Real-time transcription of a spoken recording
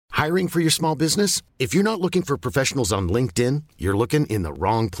Hiring for your small business? If you're not looking for professionals on LinkedIn, you're looking in the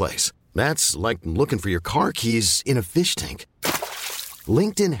wrong place. That's like looking for your car keys in a fish tank.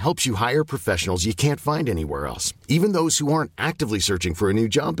 LinkedIn helps you hire professionals you can't find anywhere else, even those who aren't actively searching for a new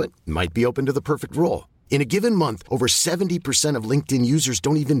job but might be open to the perfect role. In a given month, over 70% of LinkedIn users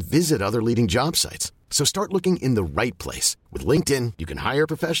don't even visit other leading job sites. So start looking in the right place. With LinkedIn, you can hire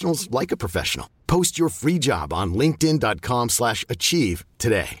professionals like a professional. Post your free job on linkedin.com/achieve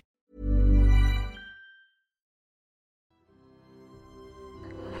today.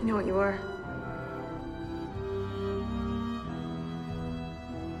 I know what you are.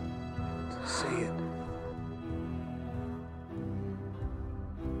 See it.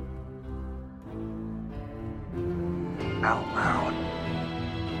 Out loud.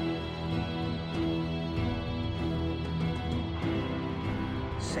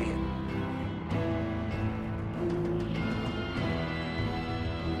 Say it.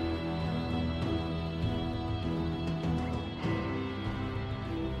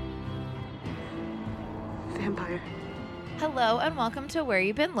 Vampire. Hello and welcome to Where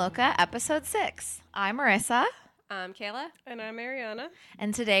You Been Loca, episode 6. I'm Marissa, I'm Kayla. And I'm Mariana.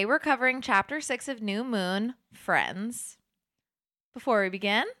 and today we're covering chapter 6 of New Moon, Friends. Before we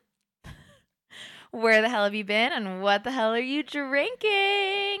begin, where the hell have you been and what the hell are you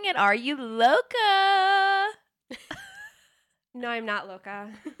drinking? And are you loca? No, I'm not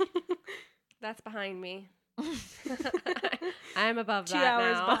Loca. That's behind me. I'm above 2 that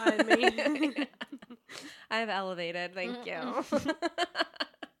hours now. behind me. I've elevated. Thank you.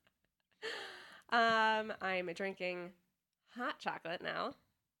 I'm drinking hot chocolate now.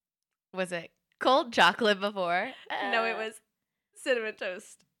 Was it cold chocolate before? No, it was cinnamon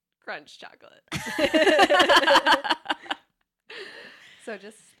toast crunch chocolate. So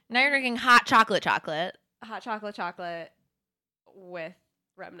just Now you're drinking hot chocolate. hot chocolate with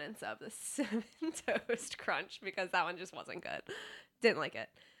remnants of the cinnamon toast crunch because that one just wasn't good. Didn't like it.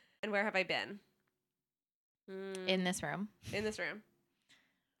 And where have I been? In this room. In this room.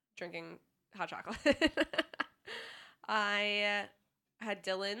 Drinking hot chocolate. I had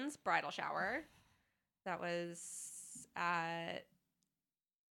Dylan's bridal shower. That was at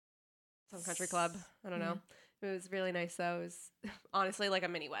some country club. I don't know. It was really nice though. It was honestly like a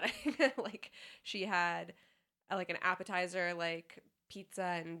mini wedding. Like she had like an appetizer, like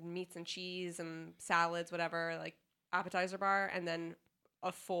pizza and meats and cheese and salads, whatever, like appetizer bar, and then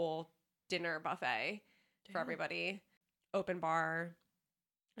a full dinner buffet for everybody. Open bar,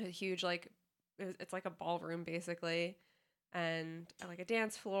 a huge like it's like a ballroom basically, and like a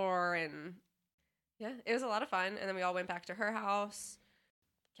dance floor, and yeah, it was a lot of fun. And then we all went back to her house,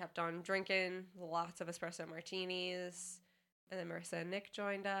 kept on drinking lots of espresso martinis, and then Marissa and Nick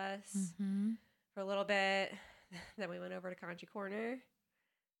joined us for a little bit. Then we went over to Kanji Corner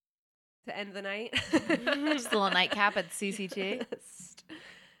to end the night. Just a little nightcap at CCT. It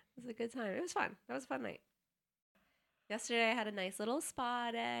was a good time. It was fun. That was a fun night. Yesterday I had a nice little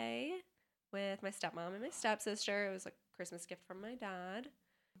spa day with my stepmom and my stepsister. It was like a Christmas gift from my dad.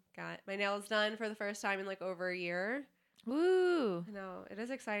 Got my nails done for the first time in like over a year. Woo. I know, it is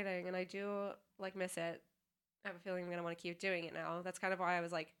exciting and I do like miss it. I have a feeling I'm going to want to keep doing it now. That's kind of why I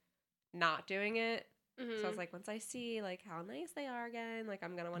was like not doing it. So I was like, once I see like how nice they are again, like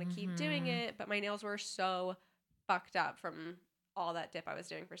I'm going to want to keep doing it. But my nails were so fucked up from all that dip I was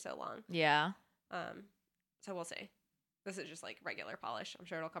doing for so long. Yeah. So we'll see. This is just like regular polish. I'm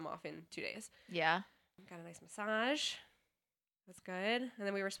sure it'll come off in 2 days. Yeah. Got a nice massage. That's good. And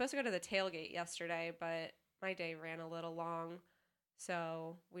then we were supposed to go to the tailgate yesterday, but my day ran a little long.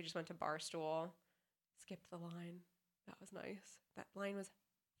 So we just went to Barstool, skipped the line. That was nice. That line was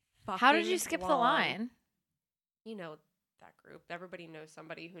fucking How did you skip the long. line? You know that group. Everybody knows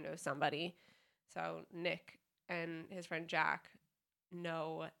somebody who knows somebody. So Nick and his friend Jack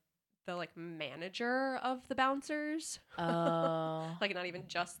know the like manager of the bouncers. Oh. Like not even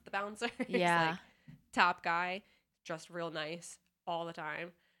just the bouncer. Yeah. Like top guy, dressed real nice all the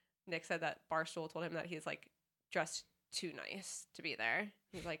time. Nick said that Barstool told him that he's like dressed too nice to be there.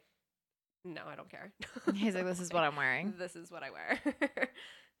 He's like, no, I don't care. He's like, this is what I'm wearing. This is what I wear.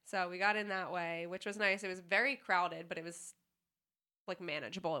 So we got in that way, which was nice. It was very crowded, but it was like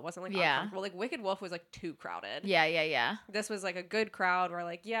manageable. It wasn't like uncomfortable. Like Wicked Wolf was like too crowded. Yeah. This was like a good crowd where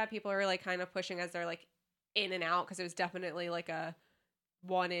like, yeah, people are like kind of pushing as they're like in and out because it was definitely like a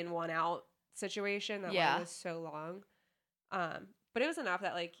 1 in, 1 out situation. That line was so long. But it was enough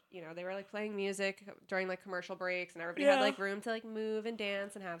that like, you know, they were like playing music during like commercial breaks and everybody had like room to like move and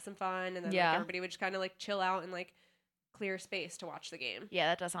dance and have some fun. And then like, everybody would just kind of like chill out and like clear space to watch the game. Yeah,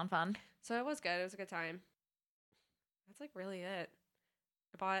 that does sound fun. So it was good. It was a good time. That's like really it.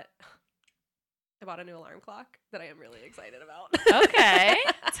 I bought a new alarm clock that I am really excited about. Okay.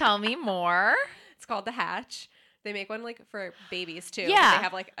 Tell me more. It's called the Hatch. They make one like for babies too. Yeah. They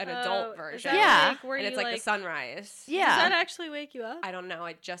have like an adult version. Yeah. Like, where And it's you, like the sunrise. Yeah. Does that actually wake you up? I don't know.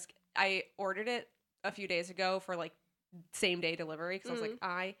 I ordered it a few days ago for like same day delivery because I was like,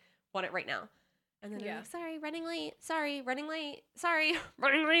 I want it right now. And then I'm like, sorry, running late. Sorry, running late. Sorry,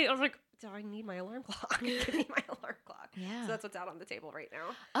 running late. I was like, do I need my alarm clock? Give me my alarm clock. Yeah. So that's what's out on the table right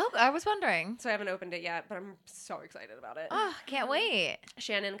now. Oh, I was wondering. So I haven't opened it yet, but I'm so excited about it. Oh, can't wait.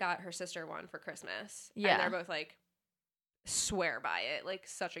 Shannon got her sister one for Christmas. Yeah. And they're both like, swear by it. Like,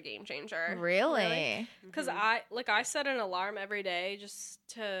 such a game changer. Really? Because Mhm. I set an alarm every day just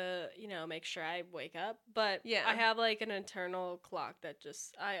to, make sure I wake up. But Yeah. I have like an internal clock that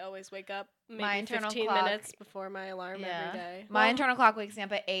I always wake up maybe My internal 15 clock- minutes before my alarm every day. My internal clock wakes me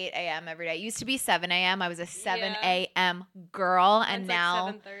up at 8 a.m. every day. It used to be 7 a.m. I was a 7 Yeah. a.m. girl. And Mine's now,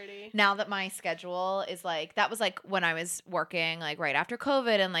 like 7:30. now that my schedule is like, that was like when I was working like right after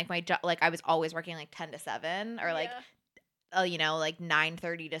COVID and like my job, like I was always working like 10 to 7 or like, like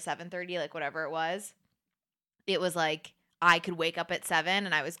 9:30 to 7:30, like whatever it was. It was like I could wake up at 7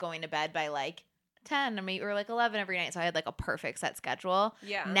 and I was going to bed by like 10 or like 11 every night. So I had like a perfect set schedule.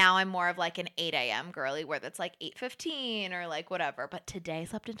 Yeah. Now I'm more of like an 8 a.m. girly where that's like 8:15 or like whatever. But today I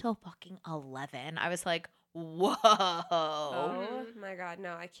slept until fucking 11. I was like, whoa. Oh my God.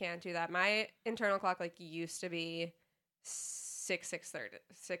 No, I can't do that. My internal clock like used to be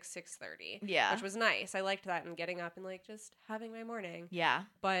 6:30, Yeah. which was nice. I liked that and getting up and like just having my morning. Yeah.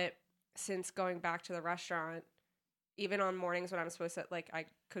 But since going back to the restaurant, even on mornings when I'm supposed to like I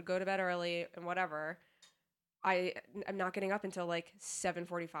could go to bed early and whatever, I'm not getting up until like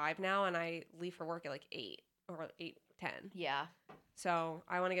 7:45 now, and I leave for work at like 8 or 8:10. Yeah. So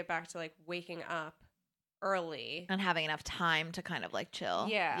I want to get back to like waking up early. And having enough time to kind of like chill.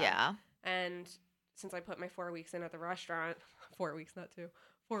 Yeah. Yeah. And since I put my 4 weeks in at the restaurant, 4 weeks, not 2,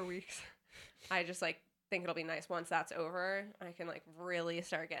 4 weeks, I just like think it'll be nice once that's over. I can like really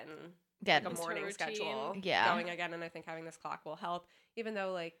start getting Get like a morning routine. schedule going again. And I think having this clock will help, even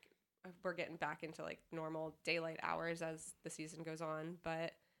though like we're getting back into like normal daylight hours as the season goes on.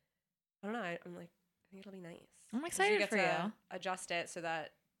 But I don't know. I'm like, I think it'll be nice. I'm 'Cause excited get for to you. adjust it so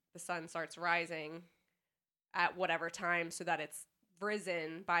that the sun starts rising at whatever time so that it's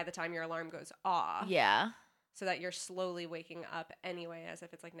risen by the time your alarm goes off. Yeah. So that you're slowly waking up anyway, as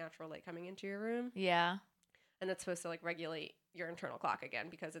if it's like natural light coming into your room. Yeah. And that's supposed to like regulate your internal clock again,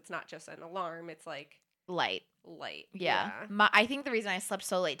 because it's not just an alarm, it's like Light. Yeah. I think the reason I slept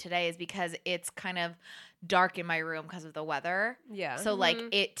so late today is because it's kind of dark in my room because of the weather. Yeah. So like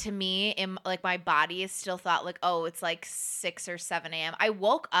it to me, like my body is still thought like, oh, it's like 6 or 7 a.m. I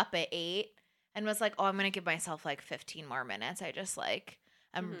woke up at 8 and was like, oh, I'm gonna give myself like 15 more minutes. I just like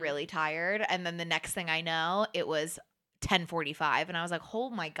I'm really tired. And then the next thing I know, it was 10:45, and I was like, oh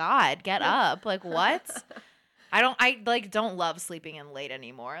my God, get up! Like what? I don't love sleeping in late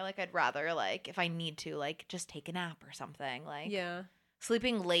anymore. Like I'd rather like if I need to like just take a nap or something. Like Yeah.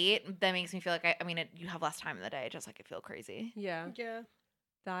 sleeping late, that makes me feel like you have less time in the day. Just like I feel crazy. Yeah. Yeah.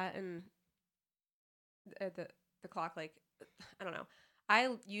 That and the clock, like I don't know. I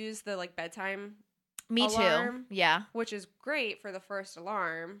use the like bedtime Me alarm, too. Yeah. which is great for the first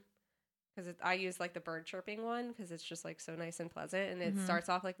alarm, because I use like the bird chirping one because it's just like so nice and pleasant, and it starts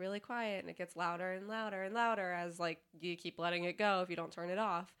off like really quiet and it gets louder and louder and louder as like you keep letting it go if you don't turn it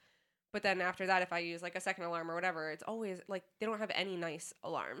off. But then after that, if I use like a second alarm or whatever, it's always like they don't have any nice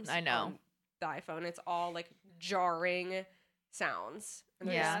alarms. I know. On the iPhone, it's all like jarring sounds. And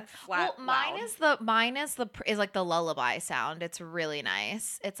they're Yeah. just flat. Well, loud. mine is like the lullaby sound. It's really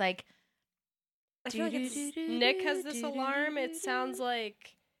nice. It's like I feel like it's Nick has this alarm. It sounds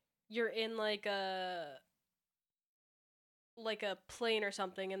like you're in like a plane or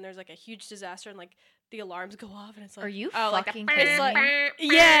something, and there's like a huge disaster, and like the alarms go off, and it's like, Are you like fucking a kidding like- me?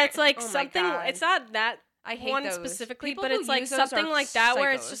 yeah, it's like Oh my something. God. It's not that I hate one those. specifically, People but who it's like use those something are like that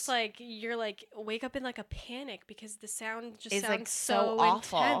where it's psychos. just like you're like wake up in like a panic because the sound just It's sounds like so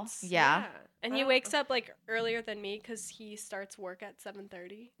awful. intense. Yeah. And I he don't- wakes up like earlier than me because he starts work at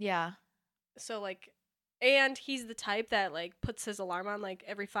 7:30. Yeah. So like, and he's the type that like puts his alarm on like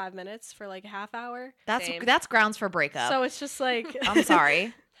every 5 minutes for like a half hour. Same. That's grounds for breakup. So it's just like I'm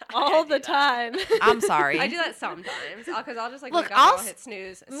sorry. all I the do that. time. I'm sorry. I do that sometimes because I'll just like Look, wake up and I'll I'll hit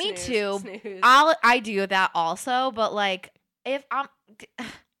snooze. Me snooze, too. Snooze. I do that also, but like if I'm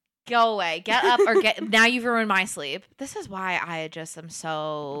go away, get up or get now you've ruined my sleep. This is why I just am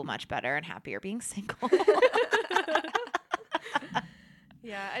so much better and happier being single.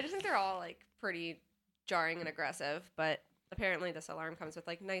 Yeah, I just think they're all like pretty jarring and aggressive, but apparently this alarm comes with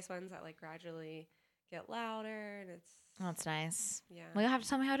like nice ones that like gradually get louder, and it's Oh, that's nice. yeah. Well, you'll have to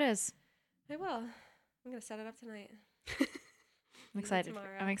tell me how it is. I will. I'm gonna set it up tonight. I'm excited.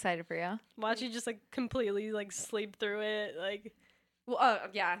 tomorrow. I'm excited for you. Watch you just like completely like sleep through it. Like, Well,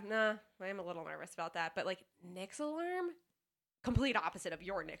 yeah, nah, I am a little nervous about that. But like Nick's alarm, complete opposite of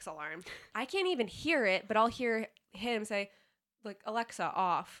your Nick's alarm. I can't even hear it, but I'll hear him say, like, Alexa,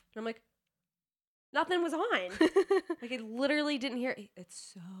 off. And I'm like, nothing was on. Like, I literally didn't hear it.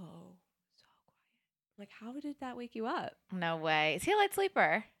 It's so quiet. Like, how did that wake you up? No way. Is he a light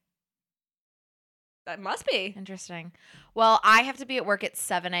sleeper? That must be. Interesting. Well, I have to be at work at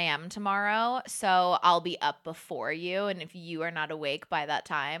 7 a.m. tomorrow, so I'll be up before you. And if you are not awake by that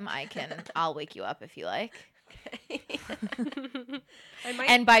time, I'll wake you up if you like. Okay. I might,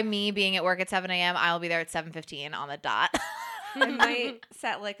 And by me being at work at 7 a.m., I'll be there at 7:15 on the dot. I might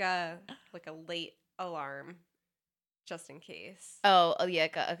set like a late alarm just in case. Oh, yeah,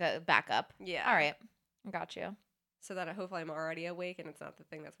 like a backup. Yeah. All right. Got you. So that hopefully I'm already awake and it's not the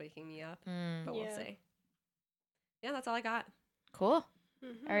thing that's waking me up. But we'll Yeah. see. Yeah, that's all I got. Cool.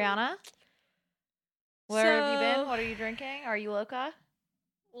 Mhm. Ariana? Where have you been? So- What are you drinking? Are you loca?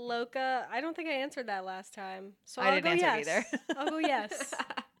 Loca, I don't think I answered that last time. So I I'll didn't go answer it yes. either. I'll go yes.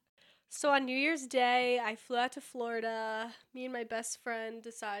 So on New Year's Day, I flew out to Florida. Me and my best friend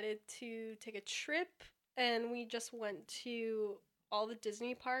decided to take a trip, and we just went to all the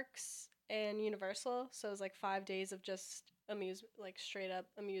Disney parks and Universal. So it was like 5 days of just like straight up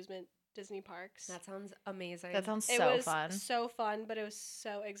amusement Disney parks. That sounds amazing. That sounds It so was fun. so fun, but it was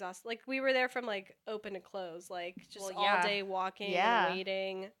so exhausting. Like we were there from like open to close, like just Well, all yeah. day walking Yeah. and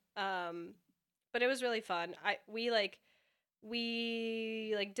waiting. But it was really fun.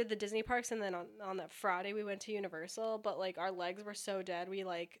 We did the Disney parks, and then on that Friday we went to Universal. But like our legs were so dead, we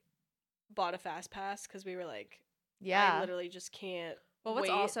like bought a fast pass because we were like, I Yeah. literally just can't. Well, what's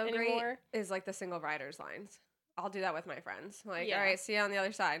wait also anymore. great is like the single riders lines. I'll do that with my friends. Like, Yeah. all right, see you on the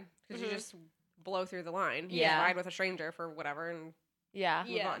other side. Because Mhm. you just blow through the line. You Yeah. just ride with a stranger for whatever and Yeah.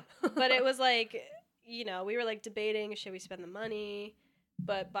 move on. But it was like, we were like debating, should we spend the money?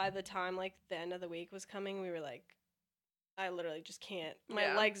 But by the time like the end of the week was coming, we were like, I literally just can't. My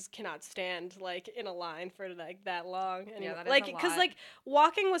Yeah. legs cannot stand like in a line for like that long. Anymore. that is like a because lot. like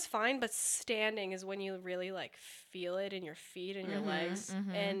walking was fine, but standing is when you really like feel it in your feet and your Mhm, legs.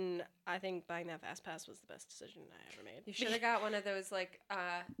 mhm. And I think buying that fast pass was the best decision I ever made. You should have got one of those like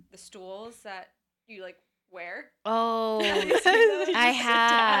the stools that you like wear. Oh, You just sit down. I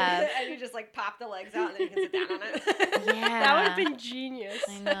have. And you just like pop the legs out and then you can sit down on it. Yeah. That would have been genius.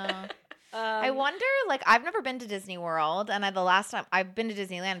 I know. I wonder, like, I've never been to Disney World, and the last time I've been to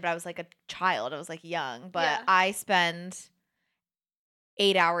Disneyland, but I was like a child. I was like young, but Yeah. I spend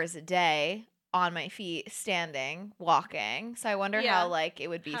 8 hours a day on my feet, standing, walking. So I wonder Yeah. how like it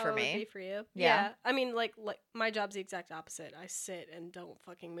would be How for it would me. be for you. Yeah. Yeah. I mean, like my job's the exact opposite. I sit and don't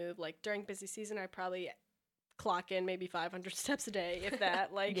fucking move. Like during busy season, I probably clock in maybe 500 steps a day, if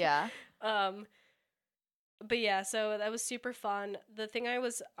that. Like, Yeah. But yeah, so that was super fun. The thing I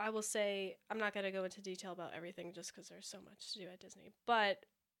will say, I'm not gonna go into detail about everything just because there's so much to do at Disney. But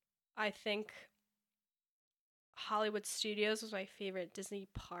I think Hollywood Studios was my favorite Disney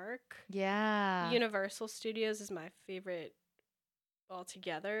park. Yeah. Universal Studios is my favorite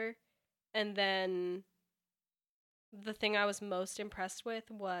altogether. And then the thing I was most impressed with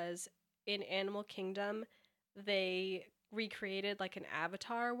was in Animal Kingdom, they recreated like an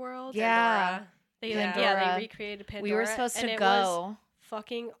Avatar world. Yeah. They Pandora. they recreated Pandora. We were supposed and to it go. was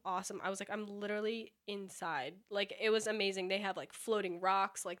fucking awesome. I was like, I'm literally inside. Like it was amazing. They have like floating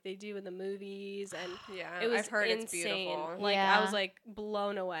rocks like they do in the movies, and Yeah, it was I've heard insane. it's beautiful. Like Yeah. I was like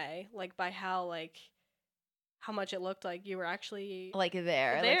blown away like by how much it looked like you were actually like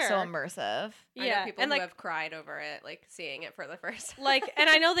there, like so There. immersive. I know yeah, people and who like have cried over it, like seeing it for the first time. like and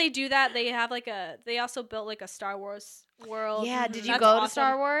I know they do that. They have they also built like a Star Wars world. Yeah. Did you That's go awesome. to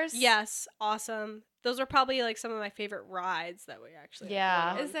Star Wars? Yes, awesome. Those were probably like some of my favorite rides that we actually like, Yeah.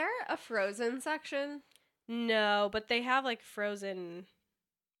 went on. Is there a Frozen section? No, but they have like Frozen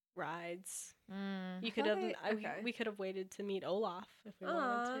rides. Mm. You could have okay. we could have waited to meet Olaf if we Aw.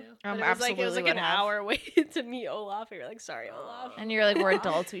 wanted to. But it was Absolutely like would an have. hour wait to meet Olaf. We were like, sorry, Olaf. And you're like, we're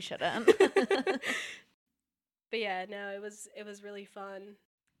adults, we shouldn't. But yeah, no, it was really fun.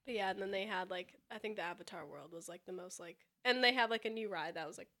 But yeah, and then they had like I think the Avatar world was like the most like, and they had like a new ride that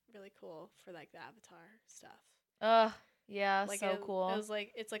was like really cool for like the Avatar stuff. Ugh. Yeah. Like so cool. It was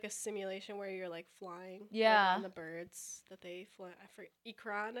like it's like a simulation where you're like flying. like, Yeah. on the birds that they fly. I forget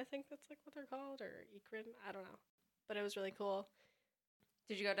Ikran, I think that's like what they're called, or Ikrin. I don't know. But it was really cool.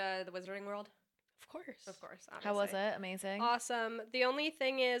 Did you go to the Wizarding World? Of course. Of course. Obviously. How was it? Amazing. Awesome. The only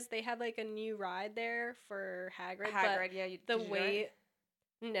thing is they had like a new ride there for Hagrid. Hagrid, but yeah. the did you do wait. it?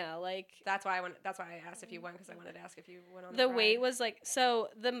 No, like That's why I asked if you went, because I wanted to ask if you went on the ride. wait was like, so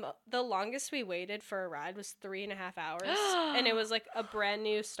the longest we waited for a ride was 3.5 hours, and it was like a brand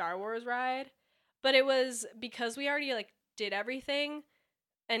new Star Wars ride, but it was because we already like did everything,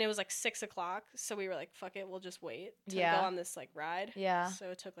 and it was like 6 o'clock, so we were like, fuck it, we'll just wait to go on this like ride. Yeah. So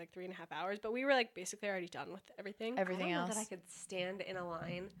it took like 3.5 hours, but we were like basically already done with everything. I Everything don't know else. that I could stand in a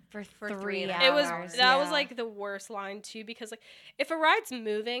line For for 3 3.5 hours. It was hours. that was Yeah. like the worst line too, because like if a ride's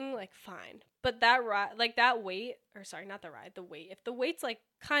moving, like fine, but that ride, like that wait, or sorry, not the ride, the wait. If the wait's like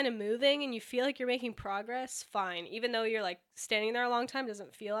kind of moving and you feel like you're making progress, fine. Even though you're like standing there a long time,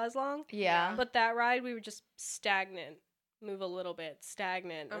 doesn't feel as long. Yeah. But that ride, we were just stagnant, move a little bit,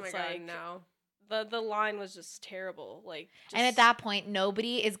 stagnant. Oh my It's god, like, no. The line was just terrible. Like, And at that point,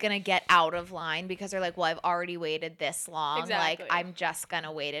 nobody is going to get out of line because they're like, well, I've already waited this long. Exactly. Like, I'm just going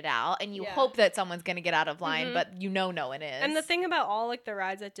to wait it out. And you Yeah. hope that someone's going to get out of line, Mhm. but no one is. and the thing about all like the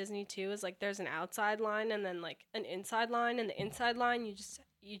rides at Disney too is like there's an outside line and then like an inside line, and the inside line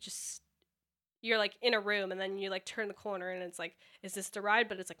you're like in a room, and then you like turn the corner and it's like, is this the ride?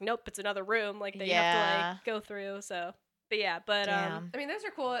 But it's like, nope, it's another room like that you have to Yeah. like go through. So, but yeah, but Damn. I mean, those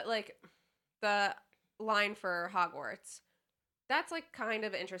are cool. Like the line for Hogwarts. That's like kind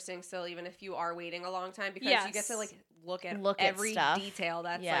of interesting still, even if you are waiting a long time, because you get to like look at every stuff. detail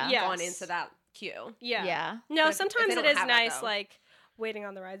that's Yeah. like Yes. gone into that queue. yeah. Yeah. No, But if sometimes they it don't is have that, nice though. like waiting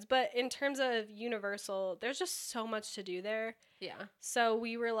on the rides, but in terms of Universal, there's just so much to do there. Yeah. So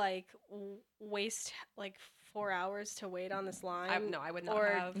we were like waste like 4 hours to wait on this line. I would not or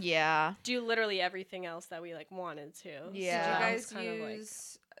have. Yeah. do literally everything else that we like wanted to. Yeah. Did you So it guys was kind of, like-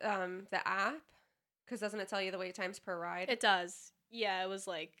 use the app? Because doesn't it tell you the wait times per ride? It does. Yeah, it was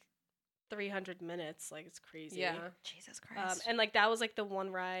like 300 minutes. Like, it's crazy. Yeah. Jesus Christ. And like that was like the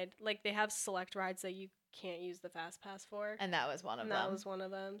one ride. Like they have select rides that you can't use the fast pass for. And that was one of And them. that was one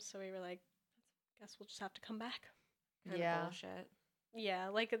of them. So we were like, guess we'll just have to come back. Kind Yeah. of bullshit. Yeah,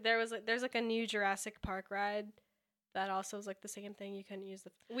 like there's like a new Jurassic Park ride that also was like the same thing. You couldn't use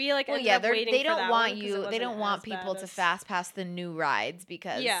the. We like Well, ended yeah, up waiting they for don't that want one 'cause it you. They wasn't don't want as people bad to as- fast pass the new rides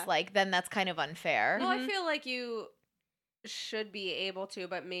because, Yeah. like, then that's kind of unfair. Well, Mhm. I feel like you should be able to,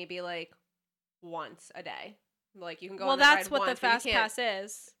 but maybe like once a day. Like you can go. Well, on the that's ride what the once, but you fast can't- pass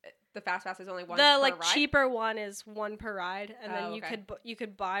is. The fast pass is only once The per like ride? cheaper one is one per ride, and then Oh, you okay. you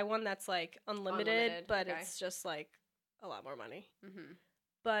could buy one that's like unlimited, Unlimited, but okay. it's just like a lot more money. Mm-hmm.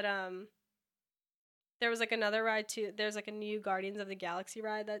 But there was like another ride too. There's like a new Guardians of the Galaxy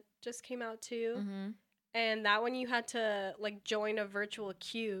ride that just came out too, Mm-hmm. and that one you had to like join a virtual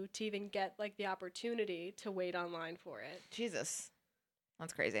queue to even get like the opportunity to wait online for it. Jesus,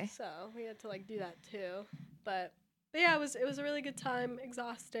 that's crazy. So we had to like do that too. But yeah, it was a really good time.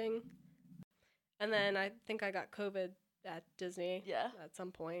 Exhausting. And then I think I got COVID at Disney. Yeah. At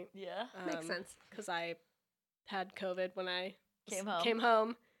some point. Yeah. Makes sense. Because I had COVID when I Came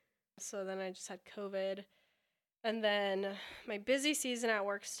home. So then I just had COVID. And then my busy season at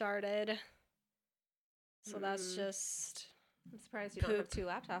work started. So that's Mm. just I'm surprised you don't have Poop. 2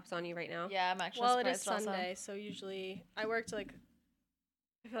 laptops on you right now. Yeah, I'm actually well, it is surprised also. Sunday, so usually I worked like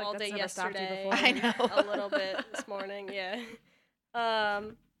I feel all that's day never stopped you yesterday. before. I and know. a little bit this morning, yeah.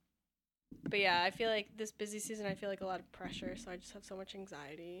 But yeah, I feel like this busy season, I feel like a lot of pressure, so I just have so much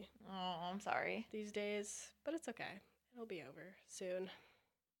anxiety Oh, I'm sorry. these days. But it's okay. It'll be over soon.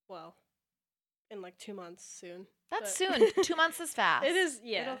 Well, in like 2 months soon. That's But- soon. 2 months is fast. It is,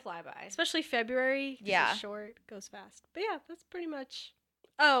 yeah. It'll fly by. Especially February. 'cause Yeah. It's short, goes fast. But yeah, that's pretty much.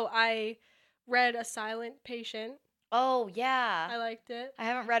 Oh, I read A Silent Patient. Oh, yeah. I liked it. I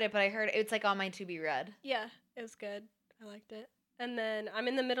haven't read it, but I heard it's like on my to be read. Yeah, it was good. I liked it. And then I'm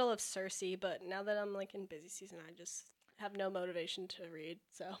in the middle of Cersei, but now that I'm like in busy season, I just have no motivation to read.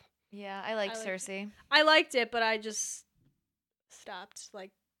 So Yeah, I liked I like- Cersei. I liked it, but I just stopped,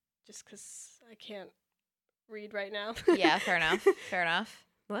 like, just because I can't read right now. Yeah, fair enough. Fair enough.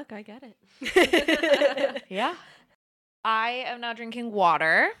 Look, I get it. Yeah. I am now drinking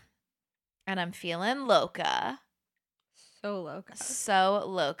water, and I'm feeling loca. So loca. So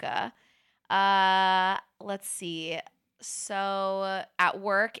loca. Let's see. So at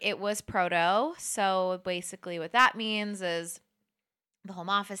work, it was proto. So basically, what that means is the home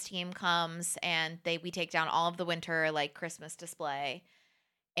office team comes and we take down all of the winter like Christmas display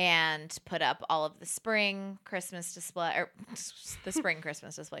and put up all of the spring Christmas display or the spring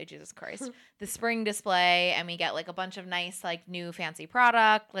Christmas display. Jesus Christ, the spring display, and we get like a bunch of nice like new fancy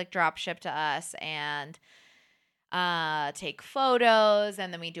product like drop shipped to us and. take photos,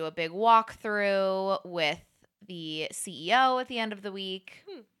 and then we do a big walkthrough with the CEO at the end of the week.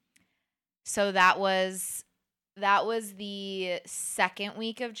 So that was the second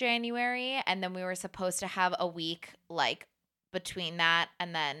week of January, and then we were supposed to have a week like between that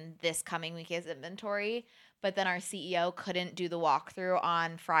and then this coming week is inventory. But then our CEO couldn't do the walkthrough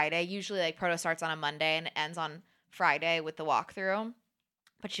on Friday. Usually like proto starts on a Monday and it ends on Friday with the walkthrough.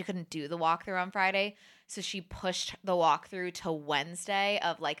 But she couldn't do the walkthrough on Friday. So she pushed the walkthrough to Wednesday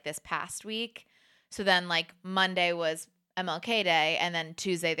of like this past week. So then like Monday was MLK Day, and then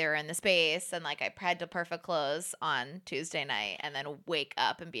Tuesday they were in the space, and like I had to perfect close on Tuesday night and then wake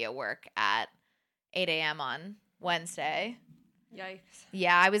up and be at work at 8 a.m. on Wednesday. Yikes.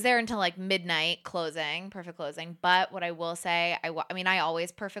 Yeah, I was there until like midnight perfect closing. But what I will say, I mean, I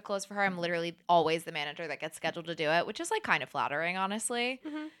always perfect close for her. I'm literally always the manager that gets scheduled to do it, which is like kind of flattering, honestly.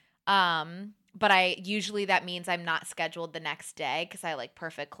 But usually that means I'm not scheduled the next day because I like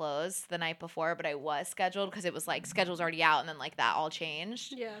perfect close the night before, but I was scheduled because it was like schedule's already out and then like that all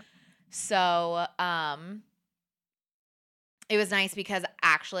changed. Yeah. So, it was nice because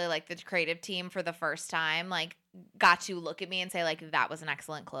actually like the creative team for the first time like got to look at me and say like that was an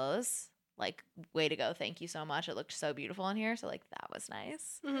excellent close. Like way to go. Thank you so much. It looked so beautiful in here. So like that was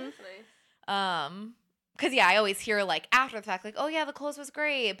nice. That's nice. Cause yeah, I always hear like after the fact, like, oh yeah, the close was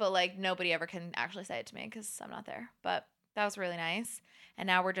great, but like nobody ever can actually say it to me because I'm not there. But that was really nice. And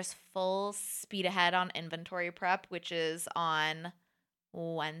now we're just full speed ahead on inventory prep, which is on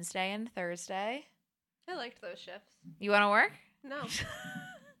Wednesday and Thursday. I liked those shifts. You want to work? No.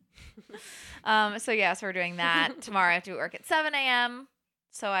 So we're doing that tomorrow. I have to work at 7 a.m.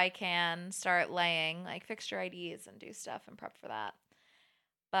 so I can start laying like fixture IDs and do stuff and prep for that.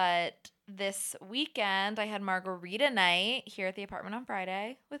 But this weekend I had margarita night here at the apartment on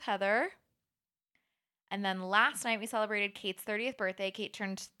Friday with Heather. And then last night we celebrated Kate's 30th birthday. Kate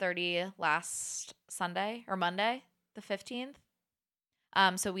turned 30 last Sunday or Monday, the 15th.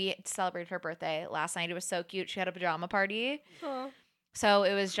 So we celebrated her birthday last night. It was so cute. She had a pajama party. Aw. So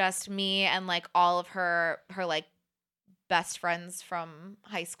it was just me and like all of her like best friends from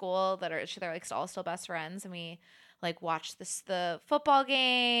high school they're like all still best friends, and we like watched the football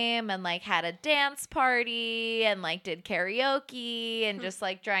game and like had a dance party and like did karaoke and just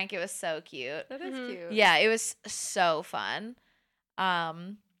like drank. It was so cute. That is cute. Yeah, it was so fun.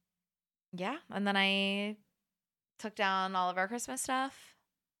 Yeah, and then I took down all of our Christmas stuff,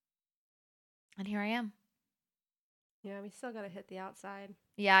 and here I am. Yeah, we still got to hit the outside.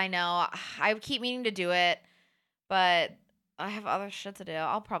 Yeah, I know. I keep meaning to do it, but I have other shit to do.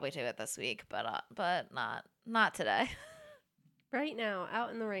 I'll probably do it this week, but not today. Right now,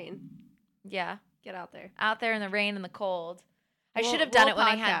 out in the rain. Yeah, Get out there. out there in the rain and the cold. I We'll- should have done we'll it when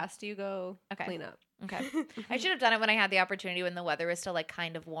I had. podcast. You go Okay. clean up. Okay. I should have done it when I had the opportunity when the weather was still like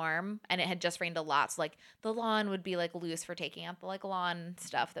kind of warm and it had just rained a lot. So like the lawn would be like loose for taking out the like lawn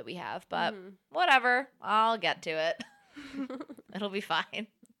stuff that we have. But whatever. I'll get to it. It'll be fine.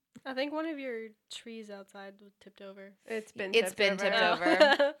 I think one of your trees outside was tipped over. It's been It's been tipped over.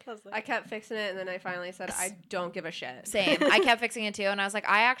 I was like, I kept fixing it, and then I finally said, I don't give a shit. Same. I kept fixing it too. And I was like,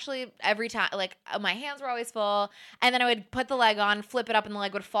 I actually, every time, like my hands were always full. And then I would put the leg on, flip it up, and the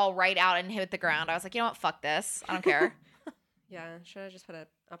leg would fall right out and hit the ground. I was like, you know what? Fuck this. I don't care. Yeah, should have just put it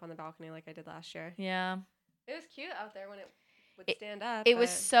up on the balcony like I did last year. Yeah. It was cute out there when it would stand up. It was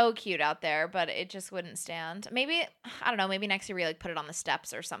but- so cute out there, but it just wouldn't stand. Maybe, I don't know, maybe next year we like put it on the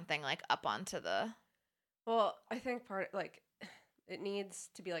steps or something, like up onto the. Well, I think it needs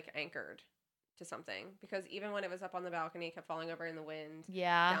to be like anchored to something, because even when it was up on the balcony, it kept falling over in the wind.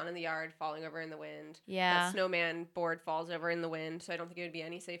 Yeah. Down in the yard, falling over in the wind. Yeah. That snowman board falls over in the wind, so I don't think it would be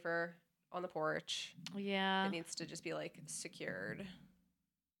any safer on the porch. Yeah. It needs to just be like secured.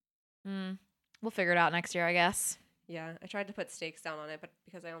 We'll figure it out next year, I guess. Yeah, I tried to put stakes down on it, but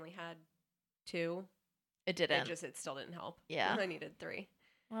because I only had 2, It didn't. it still didn't help. Yeah. I needed 3.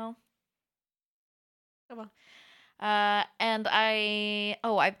 Well. Oh well. And I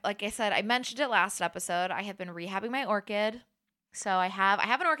like I said, I mentioned it last episode. I have been rehabbing my orchid. So I have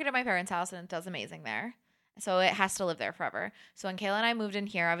an orchid at my parents' house and it does amazing there. So it has to live there forever. So when Kayla and I moved in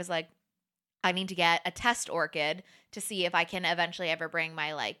here, I was like, I need to get a test orchid to see if I can eventually ever bring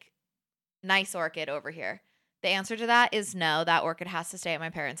my like nice orchid over here. The answer to that is no. That orchid has to stay at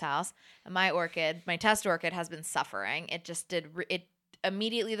my parents' house. And my test orchid has been suffering. It just did it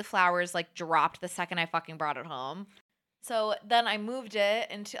immediately. The flowers like dropped the second I fucking brought it home. So then I moved it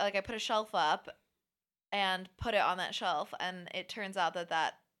into like I put a shelf up and put it on that shelf, and it turns out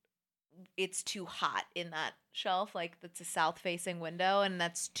that it's too hot in that shelf. Like that's a south facing window, and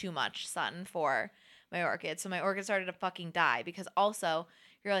that's too much sun for my orchids. So my orchids started to fucking die because also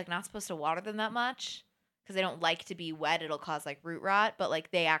you're like not supposed to water them that much because they don't like to be wet. It'll cause like root rot, but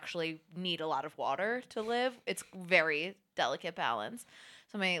like they actually need a lot of water to live. It's very delicate balance.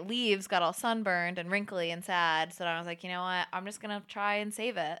 So my leaves got all sunburned and wrinkly and sad. So I was like, you know what? I'm just going to try and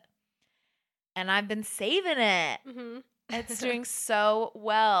save it. And I've been saving it. Mm-hmm. It's doing so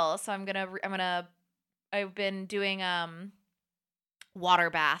well. So I've been doing water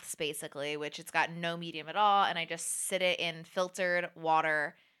baths basically, which it's got no medium at all, and I just sit it in filtered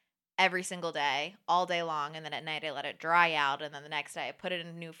water every single day, all day long, and then at night I let it dry out, and then the next day I put it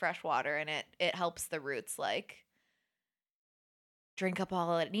in new fresh water, and it helps the roots like drink up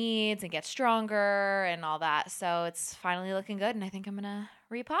all it needs and get stronger and all that. So it's finally looking good, and I think I'm gonna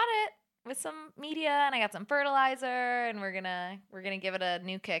repot it with some media, and I got some fertilizer, and we're gonna give it a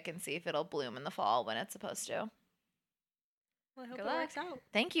new kick and see if it'll bloom in the fall when it's supposed to. Well, I hope Good it luck. works out.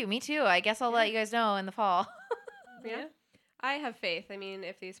 Thank you. Me too. I guess I'll let you guys know in the fall. Yeah. I have faith. I mean,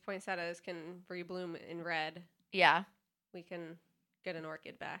 if these poinsettias can rebloom in red, Yeah. we can get an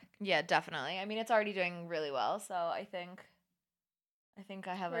orchid back. Yeah, definitely. I mean, it's already doing really well, so I think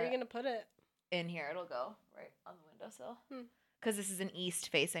I have Where are you it gonna put it? in here. It'll go right on the windowsill. Hmm. Because this is an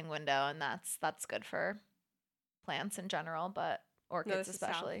east-facing window, and that's good for plants in general, but orchids this is south.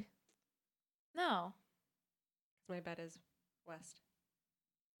 especially. No. My bed is west.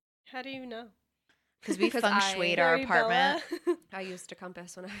 How do you know? Because we 'Cause feng I- shuied our Very apartment. Bella. I used a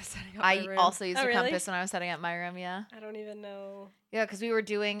compass when I was setting up my I room. also used Oh, a really? compass when I was setting up my room, yeah. I don't even know. Yeah, because we were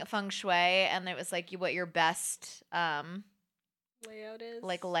doing feng shui, and it was like what your best Layout is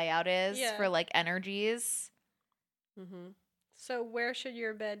like layout is Yeah. for like energies. Mm-hmm. So where should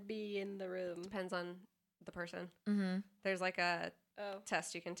your bed be in the room? Depends on the person. Mm-hmm. There's like a Oh,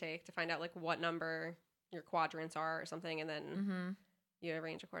 test you can take to find out like what number your quadrants are or something, and then Mm-hmm. you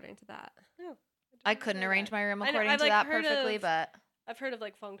arrange according to that. no. I couldn't arrange my room I know, according I've, to like, that heard perfectly, of- but I've heard of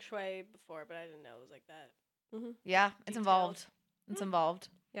like feng shui before, but I didn't know it was like that. Mm-hmm. yeah, it's Detailed. involved. It's Hmm. involved.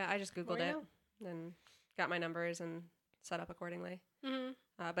 Yeah, I just Googled More you it and got my numbers and set up accordingly. Mm-hmm.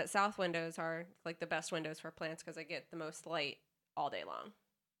 But south windows are like the best windows for plants because I get the most light all day long.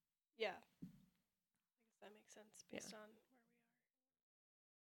 Yeah. I guess that makes sense based on where we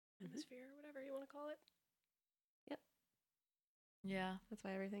are. Mhm. Hemisphere, whatever you want to call it. Yeah. That's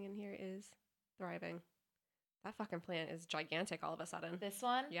why everything in here is thriving. That fucking plant is gigantic all of a sudden. This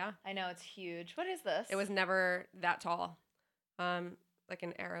one? Yeah. I know it's huge. What is this? It was never that tall. Like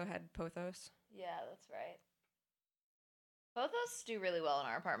an arrowhead pothos. Yeah, that's right. Both those do really well in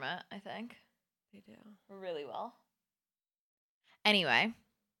our apartment, I think. They do. Really well. Anyway.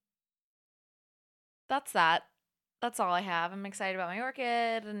 That's that. That's all I have. I'm excited about my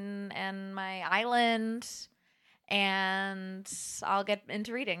orchid and my island. And I'll get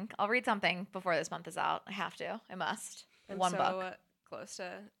into reading. I'll read something before this month is out. I have to. I must. I'm One so book. close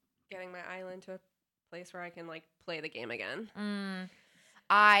to getting my island to a place where I can like play the game again.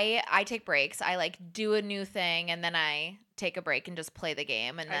 I take breaks. I like do a new thing and then I take a break and just play the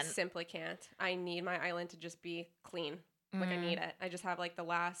game and I then simply can't. I need my island to just be clean. Like I need it. I just have like the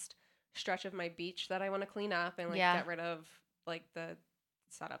last stretch of my beach that I want to clean up and like Yeah. get rid of like the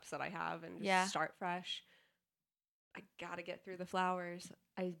setups that I have and just Yeah. start fresh. I gotta get through the flowers.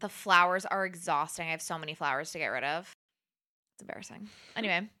 the flowers are exhausting. I have so many flowers to get rid of. It's embarrassing.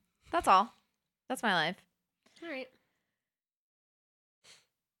 Anyway, that's all. That's my life. All right.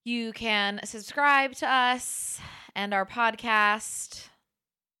 You can subscribe to us and our podcast.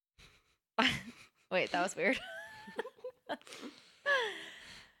 Wait, that was weird.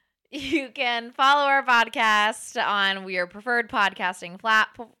 You can follow our podcast on your preferred podcasting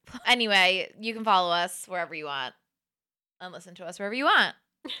platform. Anyway, you can follow us wherever you want and listen to us wherever you want.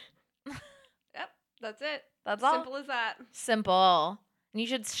 Yep. That's it. That's all. Simple as that. Simple. And you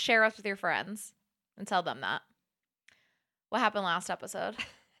should share us with your friends and tell them that. What happened last episode?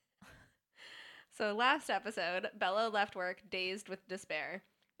 So last episode, Bella left work dazed with despair.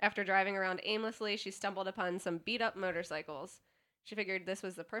 After driving around aimlessly, she stumbled upon some beat-up motorcycles. She figured this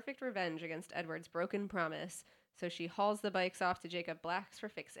was the perfect revenge against Edward's broken promise, so she hauls the bikes off to Jacob Black's for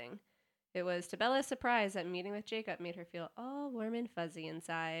fixing. It was to Bella's surprise that meeting with Jacob made her feel all warm and fuzzy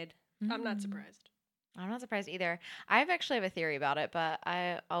inside. I'm not surprised. I'm not surprised either. I actually have a theory about it, but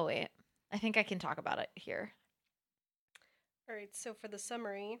I'll wait. I think I can talk about it here. All right, so for the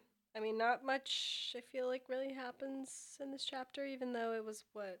summary, I mean, not much, I feel like, really happens in this chapter, even though it was,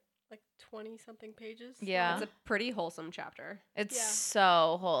 like 20-something pages? Yeah. It's a pretty wholesome chapter. It's Yeah.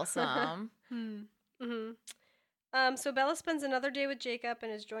 so wholesome. So Bella spends another day with Jacob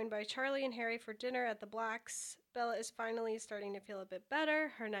and is joined by Charlie and Harry for dinner at the Blacks. Bella is finally starting to feel a bit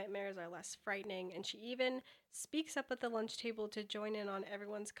better. Her nightmares are less frightening, and she even speaks up at the lunch table to join in on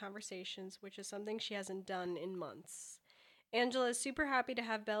everyone's conversations, which is something she hasn't done in months. Angela is super happy to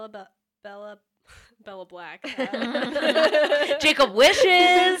have Bella Black. Jacob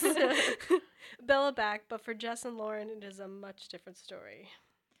wishes. Bella back, but for Jess and Lauren, it is a much different story.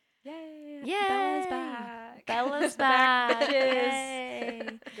 Yay. Yay. Bella's back. Bella's back. bitches. Yay.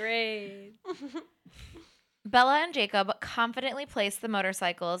 Great. Bella and Jacob confidently placed the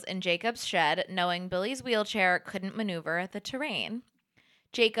motorcycles in Jacob's shed, knowing Billy's wheelchair couldn't maneuver the terrain.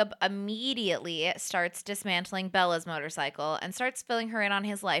 Jacob immediately starts dismantling Bella's motorcycle and starts filling her in on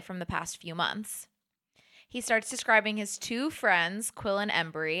his life from the past few months. He starts describing his two friends, Quill and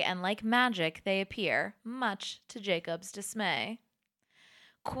Embry, and like magic, they appear, much to Jacob's dismay.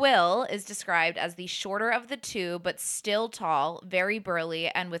 Quill is described as the shorter of the two, but still tall, very burly,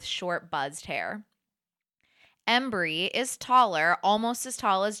 and with short buzzed hair. Embry is taller, almost as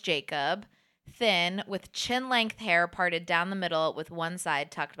tall as Jacob, thin, with chin-length hair parted down the middle with one side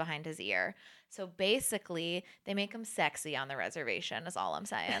tucked behind his ear. So basically, they make him sexy on the reservation, is all I'm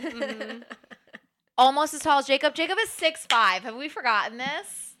saying. Mm-hmm. Almost as tall as Jacob. Jacob is 6'5". Have we forgotten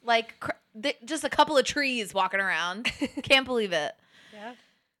this? Like, just a couple of trees walking around. Can't believe it. Yeah.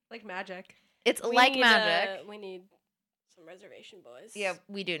 Like magic. It's We like need, magic. we need some reservation boys. Yeah,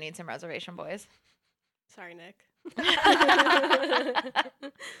 we do need some reservation boys. Sorry, Nick.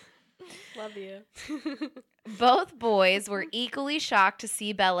 Love you. Both boys were equally shocked to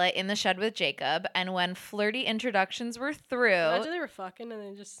see Bella in the shed with Jacob, and when flirty introductions were through... Imagine they were fucking and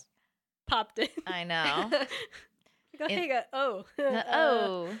they just popped in. I know. Go, hey, go, oh.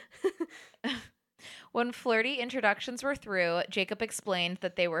 Oh. When flirty introductions were through, Jacob explained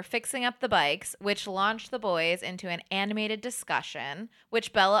that they were fixing up the bikes, which launched the boys into an animated discussion,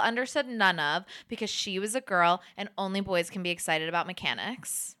 which Bella understood none of because she was a girl and only boys can be excited about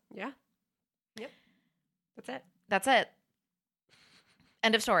mechanics. Yeah. Yep. That's it. That's it.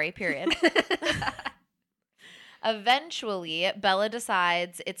 End of story, period. Eventually, Bella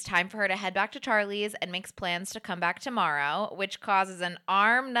decides it's time for her to head back to Charlie's and makes plans to come back tomorrow, which causes an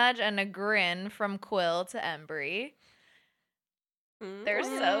arm nudge and a grin from Quill to Embry. They're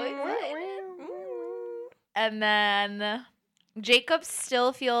so excited. And then Jacob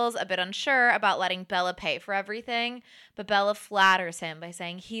still feels a bit unsure about letting Bella pay for everything, but Bella flatters him by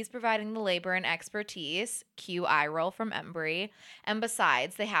saying he's providing the labor and expertise, cue eye roll from Embry, and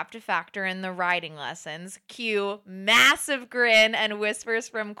besides, they have to factor in the riding lessons, cue massive grin and whispers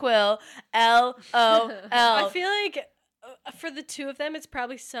from Quill, LOL. I feel like for the two of them, it's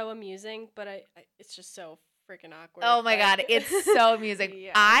probably so amusing, but it's just so freaking awkward. Oh my God, it's so amusing.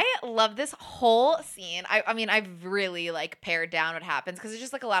 Yeah. I love this whole scene. I mean, I've really like pared down what happens because it's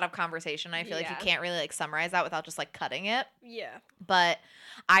just like a lot of conversation. I feel like you Yeah. can't really like summarize that without just like cutting it. Yeah. But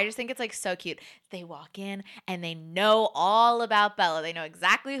I just think it's like so cute. They walk in and they know all about Bella. They know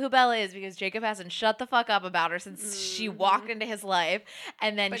exactly who Bella is because Jacob hasn't shut the fuck up about her since she walked into his life.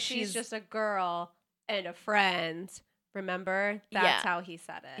 And then But she's she's just a girl and a friend. Remember? That's Yeah. how he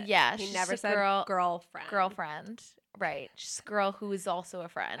said it. Yeah, He she's never a said girlfriend. girlfriend. Right. She's a girl who is also a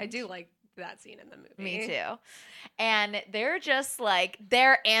friend. I do like that scene in the movie. Me too. And they're just like,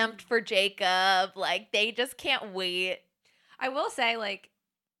 they're amped for Jacob. Like, they just can't wait. I will say, like,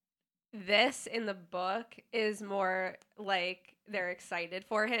 this in the book is more like they're excited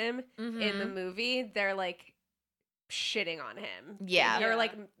for him. In the Mhm. movie, they're like shitting on him. Yeah. They're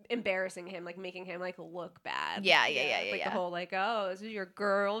like embarrassing him, like making him like look bad. Yeah. Like the whole like, oh, this is your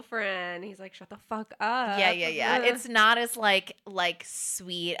girlfriend. He's like, shut the fuck up. Yeah. It's not as like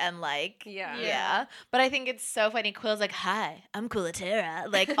sweet and like Yeah. But I think it's so funny. Quill's like, "Hi, I'm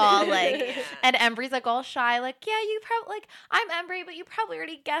Quillatera," like all like, Yeah. and Embry's like all shy, like, "Yeah, you probably like I'm Embry, but you probably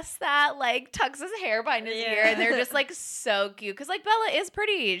already guessed that." Like tucks his hair behind his ear, and they're just like so cute because like Bella is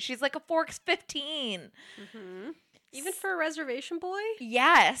pretty. She's like a fork's 15. Mm-hmm. Even for a reservation boy?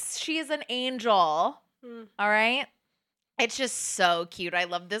 Yes, she is an angel. Mm. All right. It's just so cute. I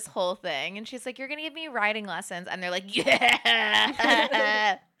love this whole thing. And she's like, "You're going to give me riding lessons." And they're like,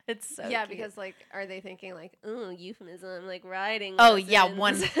 "Yeah." It's so Yeah, cute. because like, are they thinking like, oh, euphemism, like riding? Oh, yeah,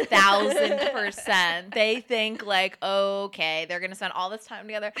 lessons? 1000%. They think like, okay, they're going to spend all this time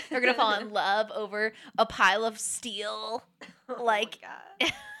together. They're going to fall in love over a pile of steel. Oh my Like,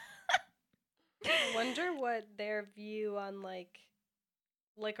 God. I wonder what their view on like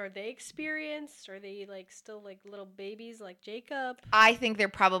are they experienced? Are they like still like little babies like Jacob? I think they're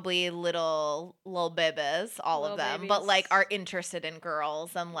probably little bibas, all of Little them, but babies. like are interested in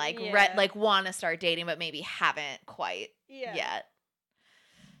girls and like Yeah. like want to start dating, but maybe haven't quite Yeah. yet.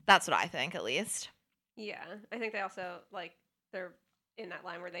 That's what I think, at least. Yeah. I think they also, like, they're in that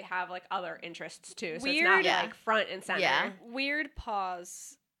line where they have, like, other interests, too. So Weird. it's not, Yeah. like, front and center. Yeah. Weird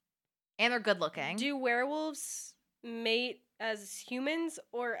pause. And they're good looking. Do werewolves mate as humans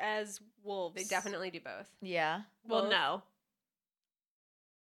or as wolves? They definitely do both. Yeah. Well, Both? no.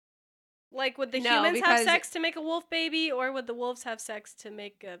 Like, would the No, humans have because- sex to make a wolf baby, or would the wolves have sex to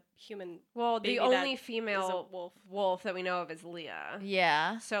make a human Well, baby the that only is a female wolf? wolf that we know of is Leah.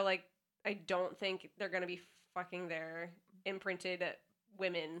 Yeah. So, like, I don't think they're going to be fucking their imprinted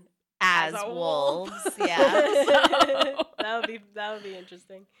women As a wolves. wolf. Yeah. that would be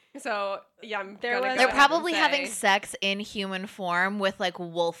interesting. So, yeah, I'm There gonna was- go They're ahead probably and having say- sex in human form with like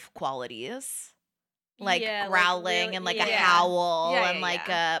wolf qualities. Like Yeah, growling really- and like yeah. a howl Yeah, and yeah,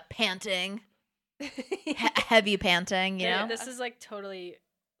 like panting. yeah. Heavy panting, you know? This is like totally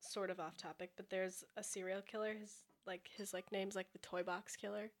sort of off topic, but there's a serial killer. His name's like the Toy Box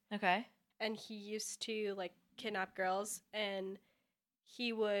Killer, Okay. and he used to like kidnap girls, and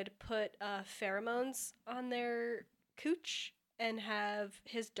he would put pheromones on their cooch and have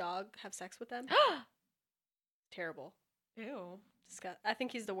his dog have sex with them. Terrible. Ew. I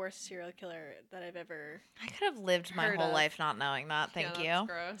think he's the worst serial killer that I've ever. I could have lived my Heard whole of. life not knowing that. Thank Yeah, you. that's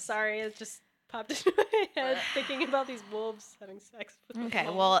gross. Sorry, it just popped into my head thinking about these wolves having sex with the Okay,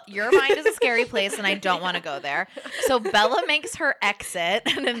 wolves. well, your mind is a scary place and I don't want to go there. So Bella makes her exit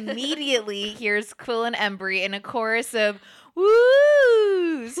and immediately hears Quill and Embry in a chorus of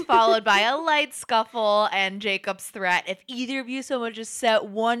woos, followed by a light scuffle and Jacob's threat, if either of you so much as set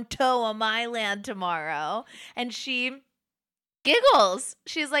one toe on my land tomorrow. And she giggles.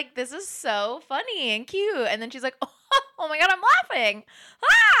 She's like, this is so funny and cute. And then she's like, oh my God, I'm laughing.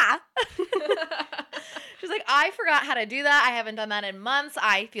 Ah! She's like, I forgot how to do that. I haven't done that in months.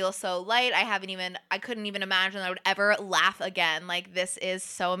 I feel so light. I couldn't even imagine that I would ever laugh again. Like, this is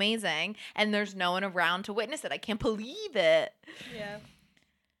so amazing. And there's no one around to witness it. I can't believe it. Yeah.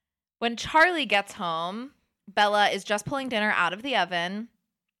 When Charlie gets home, Bella is just pulling dinner out of the oven.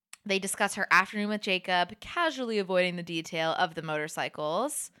 They discuss her afternoon with Jacob, casually avoiding the detail of the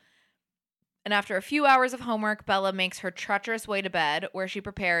motorcycles. And after a few hours of homework, Bella makes her treacherous way to bed, where she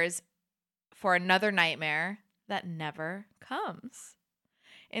prepares for another nightmare that never comes.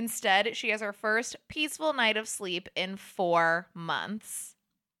 Instead, she has her first peaceful night of sleep in 4 months.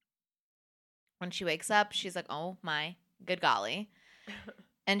 When she wakes up, she's like, oh my good golly.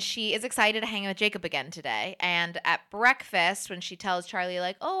 And she is excited to hang out with Jacob again today. And at breakfast, when she tells Charlie,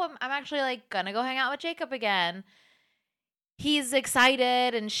 like, oh, I'm actually, like, gonna go hang out with Jacob again, he's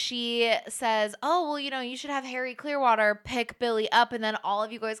excited, and she says, oh, well, you should have Harry Clearwater pick Billy up, and then all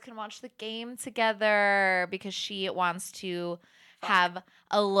of you guys can watch the game together, because she wants to have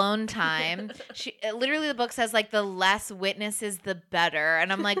alone time. Literally, the book says, like, the less witnesses, the better.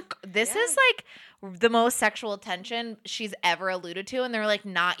 And I'm like, this is, like, the most sexual tension she's ever alluded to, and they're, like,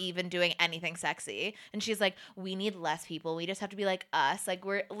 not even doing anything sexy. And she's like, we need less people. We just have to be like us. Like,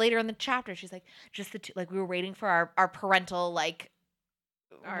 we're later in the chapter, she's like, just the two, like, we were waiting for our parental, like,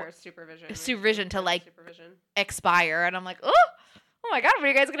 Our supervision. to, like, Supervision. expire. And I'm like, oh my God, what are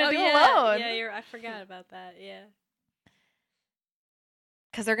you guys gonna do alone? Yeah, I forgot about that. Yeah.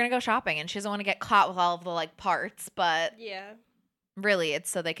 Because they're gonna go shopping, and she doesn't want to get caught with all of the, like, parts, but Yeah. really it's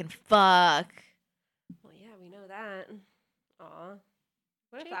so they can fuck. Well, yeah, we know that. Aw.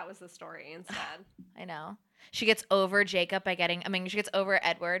 What if that was the story instead? I know. She gets over she gets over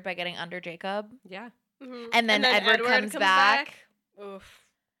Edward by getting under Jacob. Yeah. Mhm. And then Edward comes back. Oof.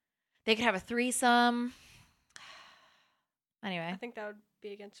 They could have a threesome. I Anyway. think that would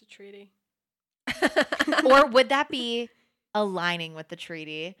be against a treaty. Or would that be aligning with the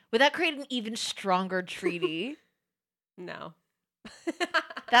treaty? Would that create an even stronger treaty? No.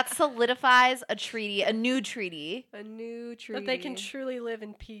 That solidifies a treaty, a new treaty. A new treaty. But they can truly live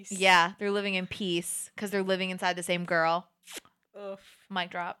in peace. Yeah, they're living in peace because they're living inside the same girl. Oof.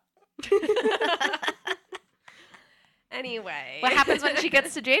 Mic drop. Anyway. What happens when she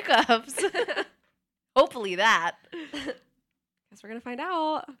gets to Jacob's? Hopefully that. Guess we're going to find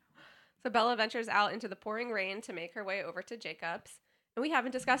out. So Bella ventures out into the pouring rain to make her way over to Jacob's. And we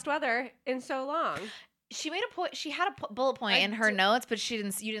haven't discussed weather in so long. She made a point. She had a bullet point I in her did- notes, but you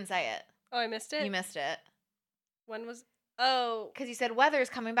didn't say it. Oh, I missed it? You missed it. When was... Oh. Because you said weather's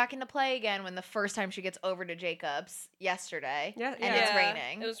coming back into play again when the first time she gets over to Jacob's yesterday. Yeah, And it's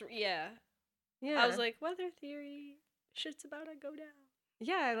raining. It was... Yeah. Yeah. I was like, weather theory. Shit's about to go down.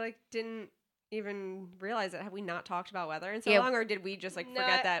 yeah, I like didn't even realize it. Have we not talked about weather in so Yeah. long, or did we just like No,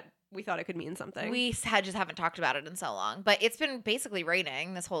 forget that we thought it could mean something? We just haven't talked about it in so long. But it's been basically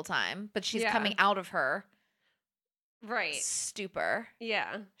raining this whole time. But she's Yeah. coming out of her right. stupor.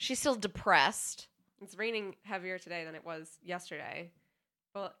 Yeah. She's still depressed. It's raining heavier today than it was yesterday.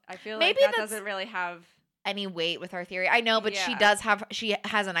 Well, I feel Maybe like that that's doesn't really have any weight with her theory. I know, but she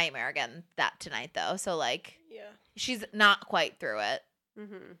has a nightmare again tonight though. So like Yeah. she's not quite through it.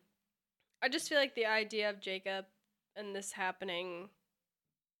 mm-hmm. I just feel like the idea of Jacob and this happening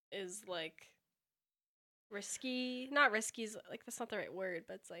is like risky. Not risky is like that's not the right word,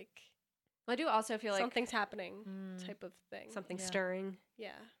 but it's like I do also feel like something's happening type of thing. something stirring.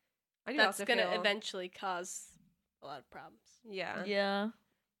 Yeah. I do That's also gonna feel eventually cause a lot of problems. Yeah. Yeah.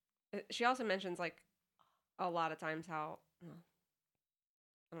 She also mentions like a lot of times how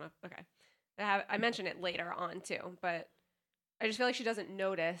I don't know. Okay. I mention it later on too, but I just feel like she doesn't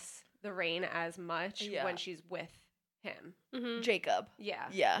notice the rain as much when she's with him. Mm-hmm. Jacob. Yeah.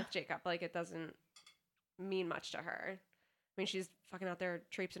 Yeah. With Jacob. Like it doesn't mean much to her. I mean, she's fucking out there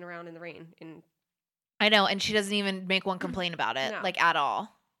traipsing around in the rain. I know, and she doesn't even make one complaint about it, No. like at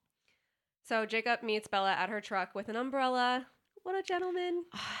all. So Jacob meets Bella at her truck with an umbrella. What a gentleman.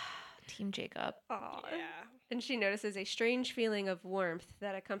 Team Jacob. Aww. Yeah. And she notices a strange feeling of warmth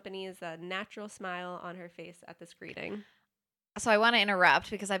that accompanies a natural smile on her face at this greeting. So I want to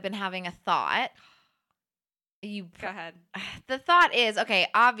interrupt because I've been having a thought. Go ahead. The thought is, okay,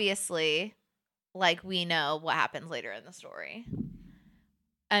 obviously, like we know what happens later in the story.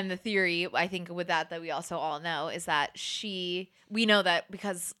 And the theory, I think with that we also all know is that we know that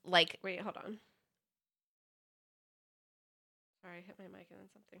because like. Wait, hold on. Sorry, I hit my mic and then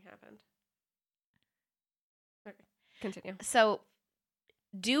something happened. Okay, continue. So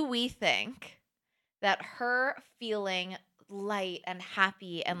do we think that her feeling light and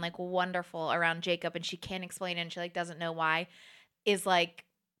happy and like wonderful around Jacob and she can't explain it and she like doesn't know why is like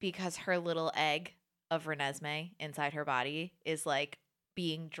because her little egg of Renesmee inside her body is like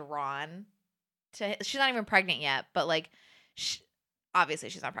being drawn to she's not even pregnant yet, but like obviously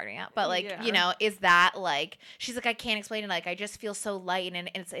she's not pregnant yet, but like you know, is that like she's like I can't explain it, like I just feel so light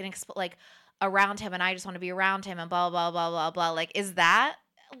and it's like around him and I just want to be around him and blah blah blah blah blah. Like is that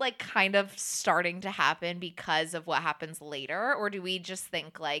like kind of starting to happen because of what happens later, or do we just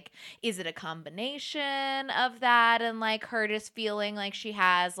think like is it a combination of that and like her just feeling like she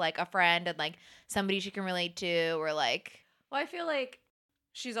has like a friend and like somebody she can relate to, or like Well, I feel like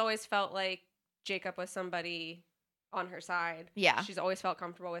she's always felt like Jacob was somebody on her side. Yeah. She's always felt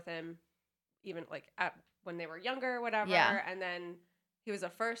comfortable with him, even like when they were younger or whatever. Yeah. And then he was the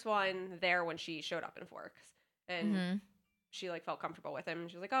first one there when she showed up in Forks. And she like felt comfortable with him. And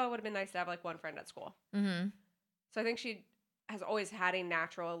she was like, oh, it would have been nice to have like one friend at school. mm-hmm. So I think she has always had a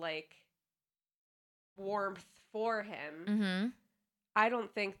natural like warmth for him. Mm-hmm. I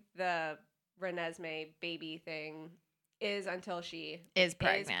don't think the Renesmee baby thing is until she Is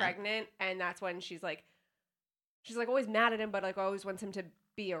pregnant. And that's when she's like always mad at him, but like always wants him to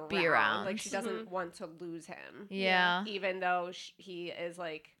be around. Like she doesn't want to lose him. Yeah. Even though he is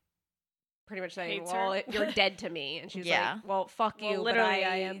like pretty much saying, Hates well, her. You're dead to me. And she's Yeah. like, well, fuck Well, you. literally, but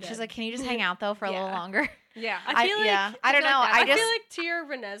I am She's dead. like, can you just hang out though for a little Yeah. longer? Yeah. I feel like I don't know. I I just feel like to your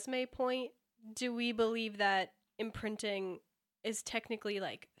Renesmee point, do we believe that imprinting is technically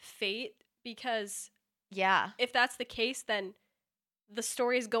like fate? Because yeah. if that's the case, then the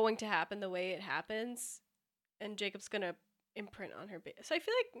story is going to happen the way it happens, and Jacob's gonna imprint on her baby. So I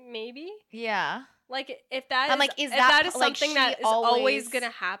feel like maybe, Yeah. like if that I'm is, like, is if that, that is like, something she that is always- always gonna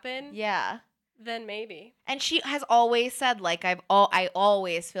happen, Yeah. then maybe. And she has always said, like, I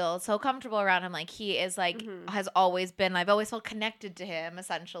always feel so comfortable around him. Like, he is, like, has always been, I've always felt connected to him,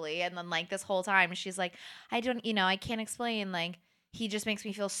 essentially. And then, like, this whole time, she's like, I can't explain. Like, he just makes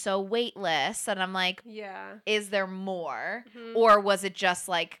me feel so weightless. And I'm like, Yeah. is there more? Mhm. Or was it just,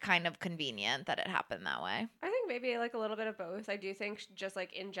 like, kind of convenient that it happened that way? I think maybe like a little bit of both. I do think just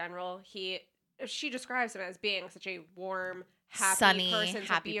like in general, she describes him as being such a warm, happy Sunny, person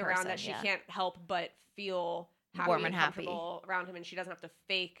happy to be around that person, she yeah. can't help but feel happy Warm and and happy. comfortable around him, and she doesn't have to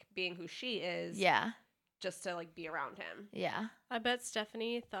fake being who she is. Yeah. Just to like be around him. Yeah. I bet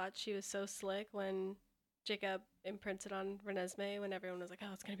Stephanie thought she was so slick when Jacob imprinted on Renesmee when everyone was like,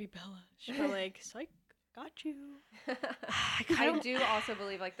 oh, it's gonna be Bella. She was like, psych, got you. I do also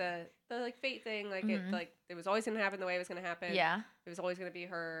believe like the like fate thing, like it was always gonna happen the way it was gonna happen. Yeah. It was always gonna be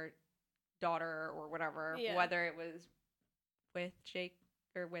her daughter or whatever, Yeah. whether it was with Jake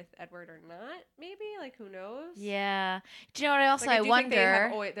or with Edward or not. Maybe like who knows? Yeah. Do you know what I Like, I do think they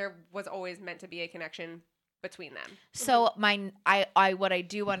have wonder? there was always meant to be a connection between them. So I what I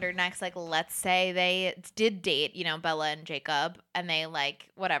do wonder next, like let's say they did date, Bella and Jacob, and they like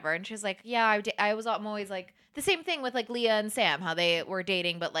whatever, and she's like, yeah, I'm always like the same thing with like Leah and Sam, how they were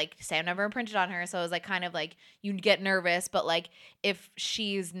dating, but like Sam never imprinted on her. So it was like kind of like you'd get nervous, but like if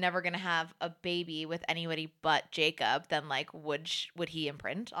she's never going to have a baby with anybody but Jacob, then like would he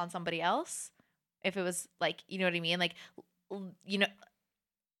imprint on somebody else? If it was like, you know what I mean? Like, you know,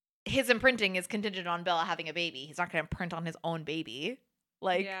 his imprinting is contingent on Bella having a baby. He's not going to imprint on his own baby.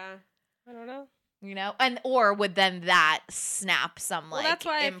 Like, yeah. I don't know. you know, and or would then that snap some like Well, that's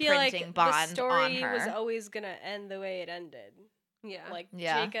why I feel imprinting like bond the story on her? was always gonna end the way it ended. Yeah. Like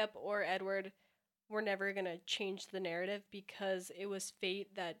Yeah. Jacob or Edward were never gonna change the narrative because it was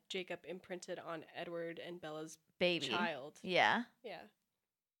fate that Jacob imprinted on Edward and Bella's Baby. child. Yeah.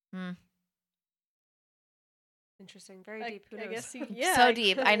 Yeah. Interesting. Very deep. Who knows? I guess yeah. So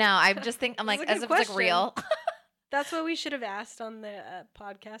deep. I know. I just think I'm This like is a as if good it's like real. That's what we should have asked on the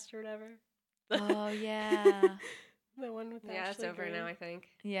podcast or whatever. Oh yeah. The one with Yeah, it's Ashley over Greene. now, I think.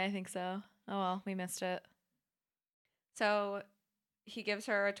 Yeah, I think so. Oh well, we missed it. So he gives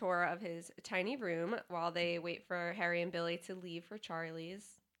her a tour of his tiny room while they wait for Harry and Billy to leave for Charlie's,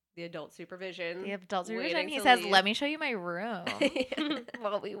 the adult supervision. The adult waiting supervision. He to says, leave. "Let me show you my room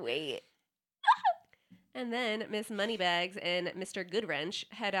while we wait." And then Miss Moneybags and Mr. Goodwrench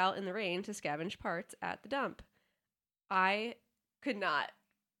head out in the rain to scavenge parts at the dump. I could not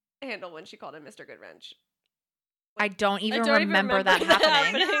handle when she called him Mr. Goodwrench. I don't even don't even remember that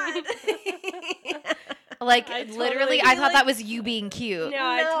happening. Like I totally literally, feel I thought like- that was you being cute. No,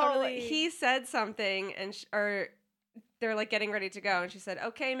 I totally. He said something, and or they're like getting ready to go, and she said,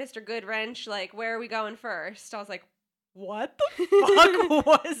 "Okay, Mr. Goodwrench, like where are we going first?" I was like, "What the fuck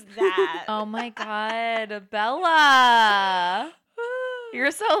was that?" Oh my god, Bella, you're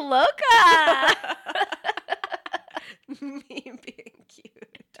so loca. Me being cute.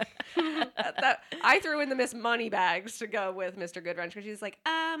 I threw in the Miss Moneybags to go with Mr. Goodwrench because she's like,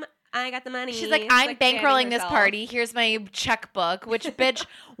 I got the money. She's like, I'm fanning bankrolling this herself. party. Here's my checkbook. Which bitch?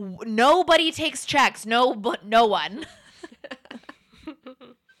 Nobody takes checks. No one.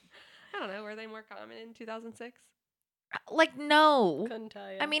 I don't know. Were they more common in 2006? Like no. Couldn't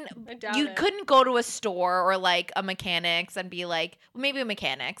tell you. I mean, I doubt you it. couldn't go to a store or like a mechanics and be like, well, maybe a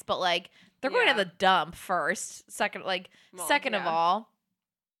mechanics, but like they're going to Yeah. the dump first. Second, Well, second of yeah. all,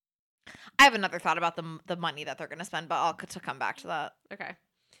 I have another thought about the money that they're going to spend, but I'll to come back to that. Okay.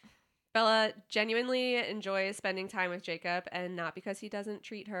 Bella genuinely enjoys spending time with Jacob, and not because he doesn't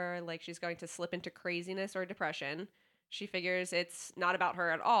treat her like she's going to slip into craziness or depression. She figures it's not about her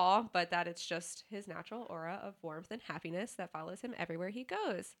at all, but that it's just his natural aura of warmth and happiness that follows him everywhere he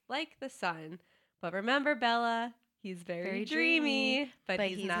goes, like the sun. But remember, Bella, he's very, Very dreamy, dreamy, but,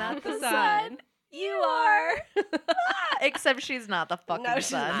 he's not the sun. sun. You are. Except she's not the fucking No, she's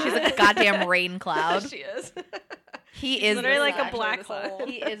sun. not. She's like a goddamn rain cloud. She is. He She's is literally the like a sun. black the sun. hole.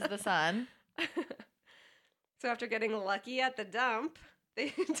 He is the sun. So after getting lucky at the dump, they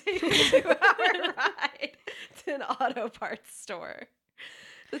take a 2-hour ride to an auto parts store.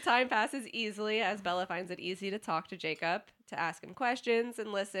 The time passes easily as Bella finds it easy to talk to Jacob, to ask him questions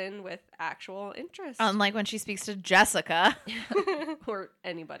and listen with actual interest. Unlike when she speaks to Jessica. Or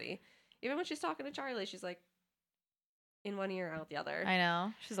anybody. Even when she's talking to Charlie, she's like in one ear, out the other. I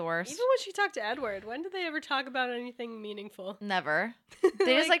know. She's the worst. Even when she talked to Edward, when did they ever talk about anything meaningful? Never.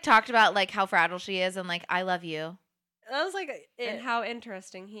 They just like talked about like how fragile she is and like I love you. That was like And how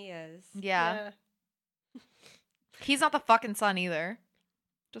interesting he is. Yeah. He's not the fucking sun either.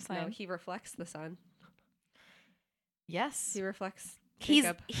 Just saying. No, he reflects the sun. Yes. He reflects He's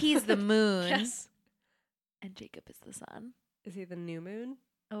Jacob. he's the moon. Yes. And Jacob is the sun. Is he the new moon?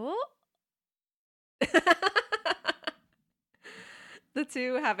 Oh. The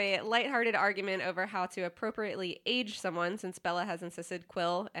two have a lighthearted argument over how to appropriately age someone since Bella has insisted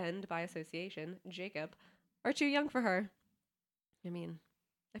Quill and, by association, Jacob, are too young for her. I mean,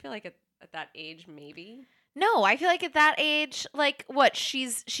 I feel like at that age, maybe. No, I feel like at that age, like what, she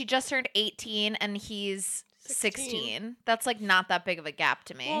just turned 18 and he's 16. That's like not that big of a gap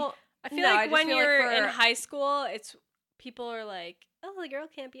to me. Well, I feel no, I like just when feel like you're in for- high school, it's people are like, "Oh, the girl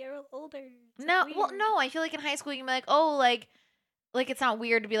can't be older." It's no, weird. well, no, I feel like in high school you can be like, oh, like it's not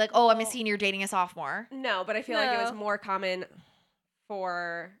weird to be like, oh, I'm a Well- senior dating a sophomore. No, but I feel like it was No. more common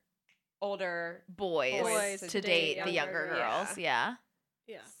for older. Boys, Boys to to date date the younger younger, girls. Yeah.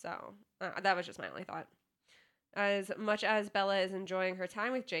 Yeah. So that was just my only thought. As much as Bella is enjoying her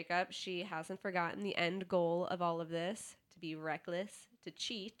time with Jacob, she hasn't forgotten the end goal of all of this: to be reckless, to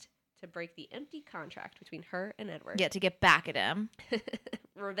cheat, to break the empty contract between her and Edward. Yeah, to get back at him.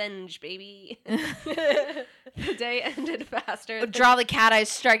 Revenge, baby. The day ended faster. Draw the cat eye,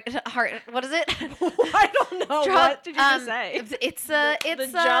 strike heart. What is it? I don't know. What did you just say? It's The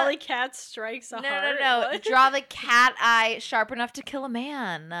jolly cat strikes a heart. No. What? Draw the cat eye sharp enough to kill a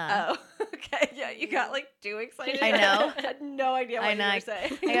man. Oh, okay. Yeah, you got like too excited. I know. I had no idea what you were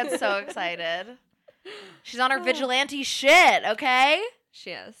saying. I got so excited. She's on her vigilante shit, okay?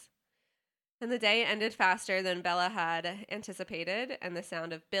 She is. And the day ended faster than Bella had anticipated, and the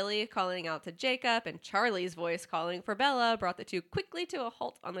sound of Billy calling out to Jacob and Charlie's voice calling for Bella brought the two quickly to a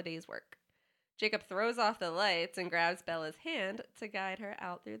halt on the day's work. Jacob throws off the lights and grabs Bella's hand to guide her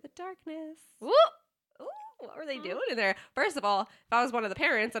out through the darkness. Whoop. Ooh, what were they doing in there? First of all, if I was one of the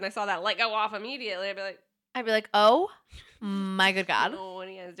parents and I saw that light go off immediately, I'd be like, oh my good God. oh, what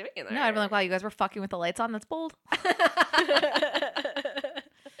are you guys doing in there? No, I'd be like, wow, you guys were fucking with the lights on? That's bold.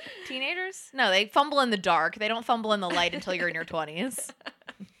 Teenagers? No, they fumble in the dark. They don't fumble in the light until you're in your 20s.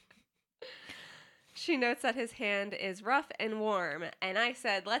 She notes that his hand is rough and warm, and I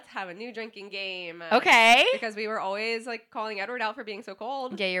said, let's have a new drinking game. Okay. Because we were always like calling Edward out for being so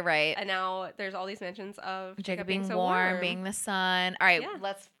cold. Yeah, you're right. And now there's all these mentions of Jacob being being so warm, being the sun. All right, Yeah.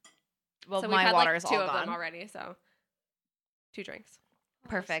 let's. Well, so my we've had water like is two all of gone. them already, so 2 drinks.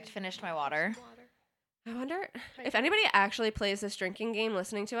 Perfect. Finished my water. I wonder if anybody actually plays this drinking game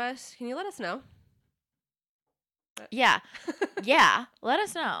listening to us. Can you let us know? Yeah. Yeah. Let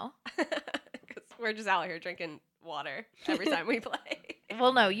us know. Because we're just out here drinking water every time we play.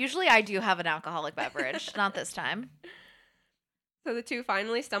 Well, no. Usually I do have an alcoholic beverage. Not this time. So the two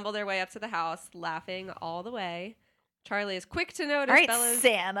finally stumble their way up to the house, laughing all the way. Charlie is quick to notice All right, Bella's...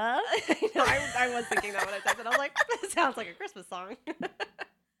 Santa. I was thinking that when I typed it. I was like, this sounds like a Christmas song.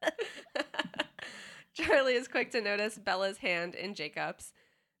 Charlie is quick to notice Bella's hand in Jacob's.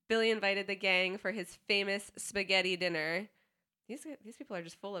 Billy invited the gang for his famous spaghetti dinner. These people are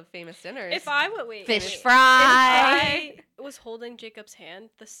just full of famous dinners. If I would wait, Fish If fry. I was holding Jacob's hand,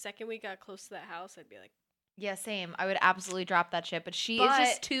 the second we got close to that house, I'd be like, Yeah, same. I would absolutely drop that shit, but she is But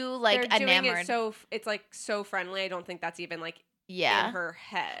just too like they're doing enamored. it's like so friendly. I don't think that's even like Yeah. in her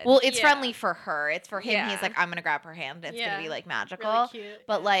head. Well, it's Yeah. friendly for her. It's for him. Yeah. He's like, I'm gonna grab her hand. It's Yeah. gonna be like magical. really cute.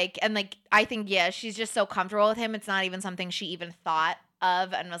 But yeah. like, and like, I think she's just so comfortable with him. It's not even something she even thought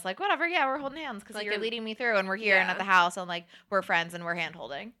of, and was like, whatever. Yeah, we're holding hands because Like you're in- leading me through, and we're here and Yeah. at the house, and like we're friends and we're hand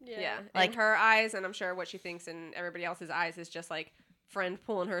holding. yeah, Like- in her eyes, and I'm sure what she thinks in everybody else's eyes is just like friend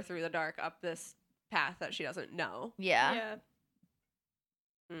pulling her through the dark up this path that she doesn't know. Yeah. Yeah.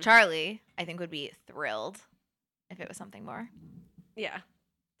 Charlie, I think, would be thrilled if it was something more. Yeah,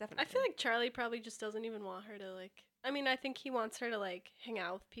 definitely. I feel like Charlie probably just doesn't even want her to like. I mean, I think he wants her to like hang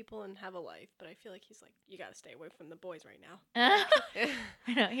out with people and have a life, but I feel like he's like, you gotta stay away from the boys right now.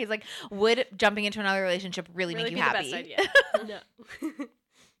 I know. He's like, would jumping into another relationship really make you be happy? the best idea. No.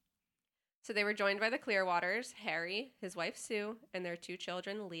 So they were joined by the Clearwaters, Harry, his wife Sue, and their 2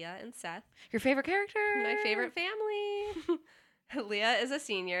 children, Leah and Seth. Your favorite character? My favorite family. Leah is a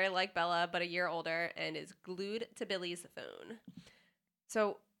senior, like Bella, but a year older, and is glued to Billy's phone.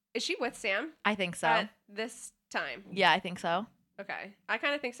 So, is she with Sam I think so. at this time? Yeah, I think so. Okay. I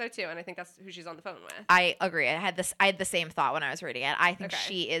kind of think so, too, and I think that's who she's on the phone with. I agree. I had the same thought when I was reading it. I think Okay.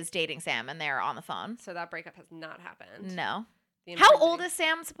 she is dating Sam and they're on the phone. So that breakup has not happened. No. The How imprinting- old is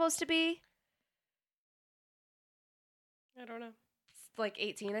Sam supposed to be? I don't know. Like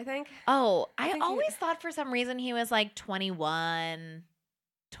 18, I think. Oh, I I think he- always thought for some reason he was like 21,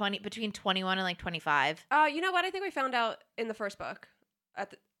 between 21 and like 25. You know what? I think we found out in the first book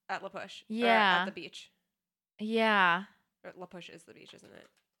at La Push. Or Yeah. at the beach. Yeah. Or La Push is the beach, isn't it?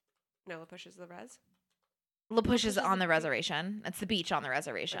 No, La Push is the res. La Push is is on the the reservation. It's the beach on the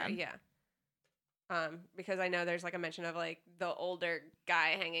reservation. Okay, yeah. Because I know there's like a mention of like the older guy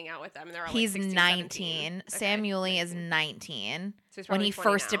hanging out with them, and they're all He's like 16, 19. 17. Sam Okay, Yulee is 19. 19 So he's when probably he 20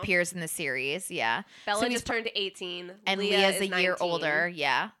 first now. appears in the series. Yeah. Bella So he's just turned 18, And Leah Leah's is a year 19, older.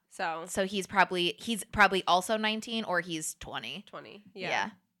 Yeah. So So he's probably also 19 or he's 20. 20. Yeah. Yeah.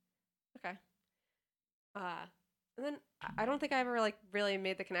 Okay. And then I don't think I ever like really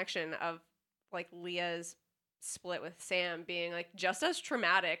made the connection of like Leah's split with Sam being like just as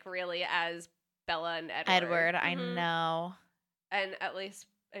traumatic really as Bella and Edward, I Mhm. know. And at least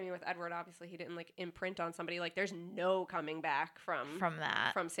I mean with Edward obviously he didn't like imprint on somebody. Like there's no coming back from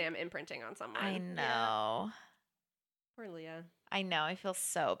That. Sam imprinting on someone. I know. Poor Leah. I know. I feel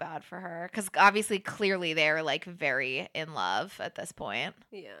so bad for her because obviously, clearly, they're like very in love at this point.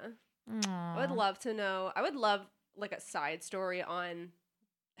 Yeah. Aw. I would love to know. I would love like a side story on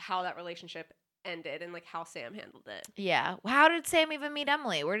how that relationship ended and like how Sam handled it. Yeah. How did Sam even meet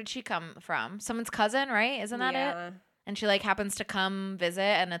Emily? Where did she come from? Someone's cousin, right? Isn't that it? And she like happens to come visit,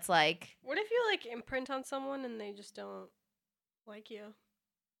 and it's like What if you like imprint on someone and they just don't like you?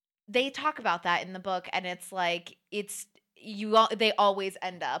 they talk about that in the book, and it's like they always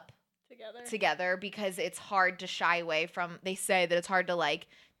end up together because it's hard to shy away from. They say that it's hard to like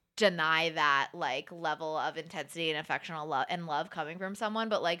deny that like level of intensity and affection and love coming from someone,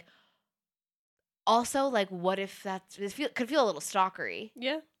 but like also like what if could feel a little stalkery.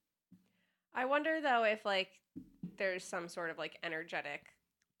 Yeah. I wonder though if like there's some sort of like energetic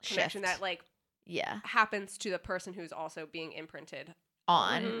connection Shift. that like Yeah. happens to the person who's also being imprinted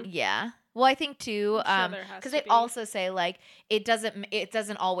On. Mhm. Yeah. Well, I think too, I'm sure there has because to they be. also say like it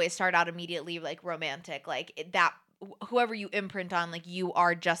doesn't always start out immediately like romantic. Like that whoever you imprint on, like you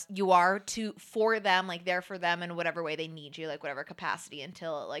are for them, like there for them in whatever way they need you, like whatever capacity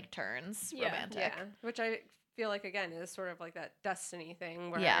until it like turns Yeah. romantic. Yeah, which I feel like again is sort of like that destiny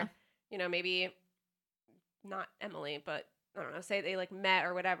thing where Yeah. you know, maybe not Emily, but I don't know, say they like met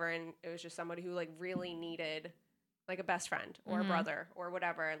or whatever and it was just somebody who like really needed like a best friend or a Mhm. brother or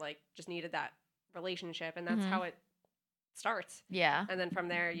whatever, like just needed that relationship and that's Mhm. how it starts. Yeah. And then from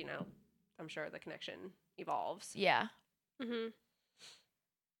there, you know, I'm sure the connection evolves, Yeah. Mm-hmm.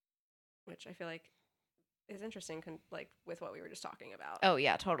 which I feel like is interesting like with what we were just talking about. Oh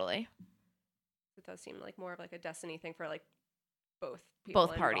yeah, totally. It does seem like more of like a destiny thing for like both people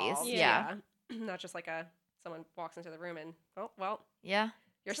Both parties, involved. yeah. Not just like someone walks into the room and well Yeah.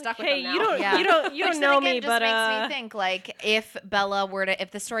 you're It's stuck like, with hey, them now. you don't Yeah. you don't you Which don't then know again me, just but makes me think like if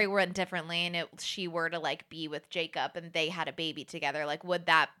the story went differently and she were to like be with Jacob and they had a baby together, like would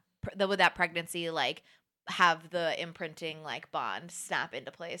that pregnancy like have the imprinting like bond snap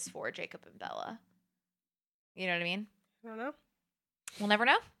into place for Jacob and Bella? You know what I mean? I don't know. We'll never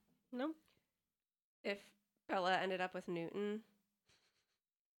know. No. If Bella ended up with Newton,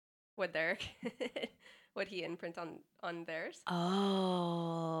 would their would he imprint on theirs?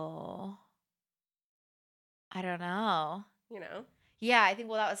 Oh, I don't know. You know? Yeah, I think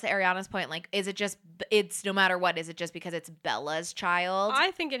that was Ariana's point. Like, is it just it's no matter what? Is it just because it's Bella's child?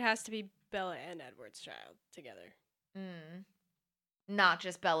 I think it has to be Bella and Edward's child together. Not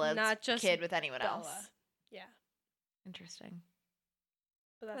just Bella's Not just kid with anyone Bella. else. Yeah. Interesting.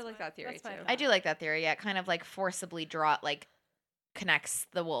 But I like that theory, that's my too. I do like that theory. Yeah, it kind of like forcibly connects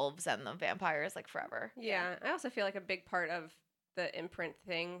the wolves and the vampires like forever. Yeah. I also feel like a big part of the imprint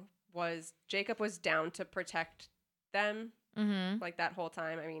thing was Jacob was down to protect them Mm-hmm. like that whole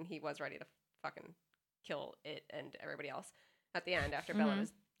time. I mean, he was ready to fucking kill it and everybody else at the end after Bella Mhm.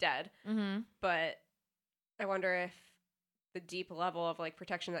 was dead. Mm-hmm. But I wonder if the deep level of like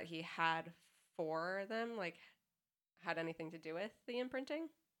protection that he had for them like had anything to do with the imprinting.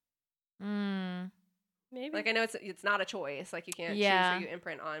 Maybe. Like I know it's not a choice, like you can't Yeah. choose who you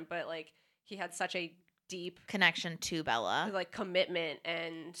imprint on, but like he had such a deep Connection to Bella. like commitment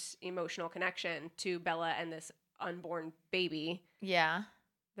and emotional connection to Bella and this unborn baby Yeah.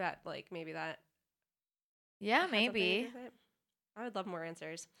 that like maybe that Yeah, had something to do maybe. with it. I would love more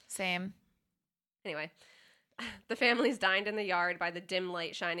answers. Same. Anyway, the families dined in the yard by the dim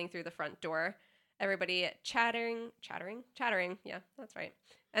light shining through the front door. Everybody chattering. Yeah, that's right.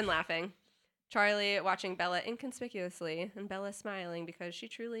 And laughing. Charlie watching Bella inconspicuously, and Bella smiling because she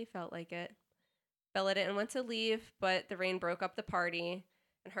truly felt like it. Bella didn't want to leave, but the rain broke up the party,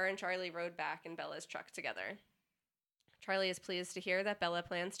 and her and Charlie rode back in Bella's truck together. Charlie is pleased to hear that Bella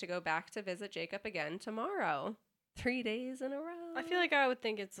plans to go back to visit Jacob again tomorrow. 3 days in a row. I feel like I would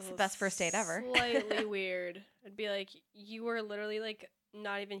think it's the best first date ever. Slightly weird. I'd be like, you were literally like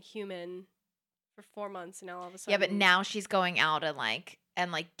not even human for 4 months, and now all of a sudden. Yeah, but now she's going out and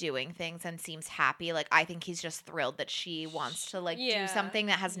doing things and seems happy. Like I think he's just thrilled that she wants to do Yeah. something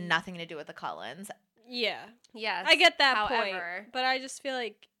that has nothing to do with the Cullens. Yeah, Yes. I get that However, point, but I just feel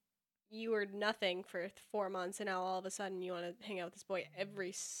like you were nothing for 4 months, and now all of a sudden you want to hang out with this boy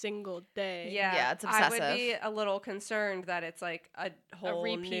every single day. yeah, Yeah, it's I would obsessive. be a little concerned that it's like a whole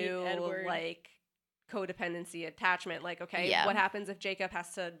repeat new Edward. like codependency attachment. Like, okay, Yeah. what happens if Jacob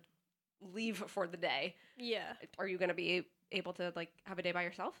has to leave for the day? Yeah. Are you going to be able to like have a day by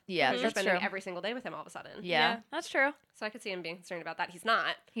yourself? Yeah, Because you're that's spending true. every single day with him all of a sudden. Yeah, Yeah. that's true. So I could see him being concerned about that. He's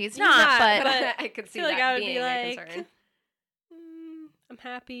not. He's not, not, But but I could see feel like that I would being be a like, concern. I'm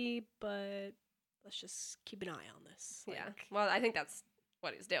happy, but let's just keep an eye on this. Yeah. Like, Well, I think that's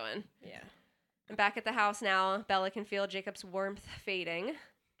what he's doing. yeah. And back at the house now, Bella can feel Jacob's warmth fading.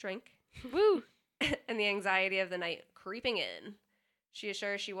 Drink. Woo. And the anxiety of the night creeping in. She is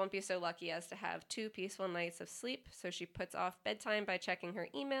sure she won't be so lucky as to have 2 peaceful nights of sleep, so she puts off bedtime by checking her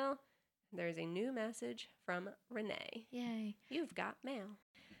email There's a new message from Renee. Yay. You've got mail.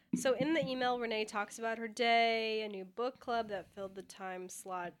 So in the email, Renee talks about her day, a new book club that filled the time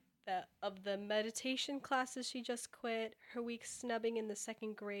slot of the meditation classes she just quit, her week snubbing in the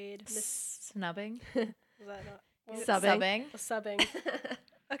second grade. Snubbing? Was that not? What? Subbing? Subbing.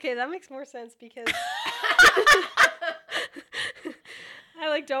 Okay, that makes more sense because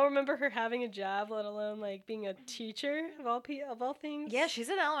I don't remember her having a job, let alone being a teacher of all things. Yeah, she's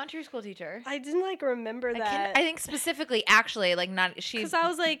an elementary school teacher. I didn't remember that. I think specifically, actually, not she's. Because I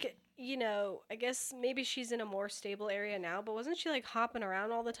was I guess maybe she's in a more stable area now, but wasn't she hopping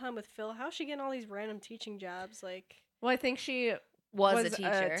around all the time with Phil? How's she getting all these random teaching jobs? Well, I think she was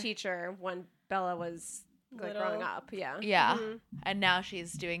a teacher when Bella was growing up. Yeah. Yeah, Mhm. and now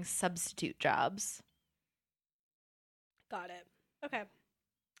she's doing substitute jobs. Got it. Okay.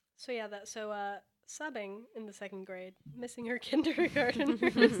 So yeah, subbing in the second grade, missing her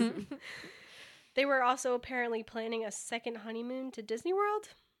kindergarten. They were also apparently planning a second honeymoon to Disney World,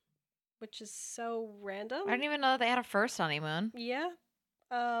 which is so random. I didn't even know that they had a first honeymoon. Yeah.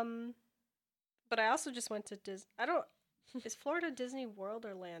 But I also just went to is Florida Disney World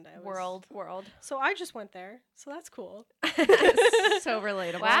or Land? World. So I just went there. So that's cool. So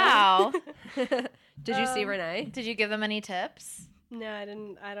relatable. Wow. Did you see Renee? Did you give them any tips? No, I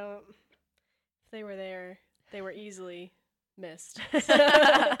didn't. I don't. If they were there, they were easily missed.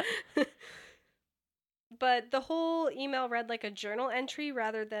 But the whole email read like a journal entry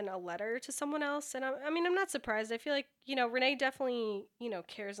rather than a letter to someone else. And I'm not surprised. I feel like, Renee definitely,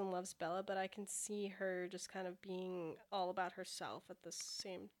 cares and loves Bella, but I can see her just kind of being all about herself at the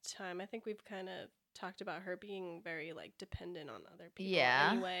same time. I think we've kind of talked about her being very, dependent on other people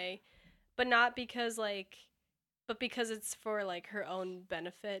anyway. But not because, but because it's for, her own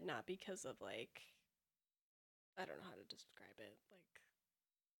benefit, not because of, I don't know how to describe it.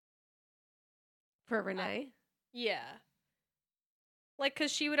 For Renee? Yeah.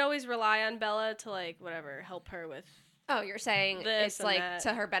 Because she would always rely on Bella to, whatever, help her with. Oh, you're saying this it's, and that.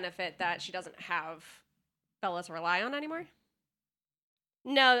 to her benefit that she doesn't have Bella to rely on anymore?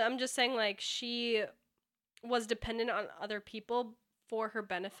 No, I'm just saying, she was dependent on other people for her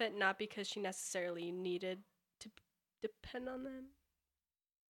benefit, not because she necessarily needed to depend on them.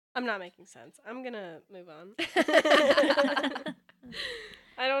 I'm not making sense. I'm gonna move on.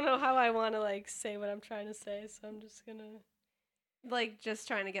 I don't know how I want to say what I'm trying to say, so I'm just gonna just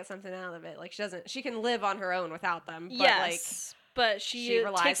trying to get something out of it. She can live on her own without them. But yes, but she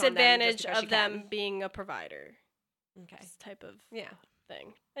relies takes on them just advantage because she of them can. being a provider. Okay. This type of Yeah.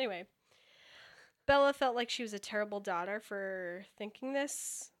 thing. Anyway, Bella felt like she was a terrible daughter for thinking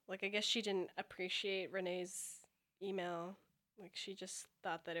this. I guess she didn't appreciate Renee's email. She just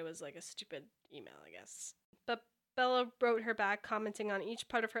thought that it was a stupid email, I guess. But Bella wrote her back, commenting on each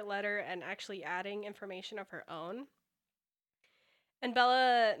part of her letter and actually adding information of her own. And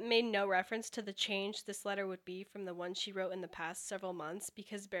Bella made no reference to the change this letter would be from the one she wrote in the past several months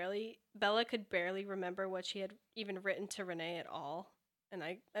because Bella could barely remember what she had even written to Renee at all. And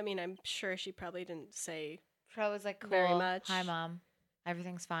I'm sure she probably didn't say Probably was cool. very much. Hi, Mom.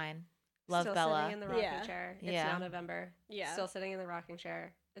 Everything's fine. Love Still Bella. sitting in the rocking Yeah. chair. It's Yeah. now November. Yeah. Still sitting in the rocking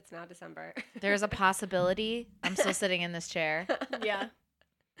chair. It's now December. There's a possibility I'm still sitting in this chair. Yeah.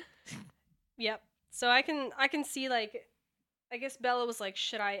 Yep. So I can see I guess Bella was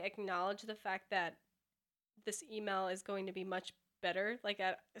should I acknowledge the fact that this email is going to be much better?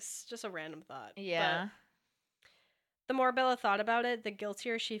 It's just a random thought. Yeah. But the more Bella thought about it, the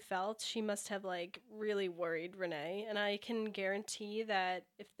guiltier she felt. She must have really worried Renee, and I can guarantee that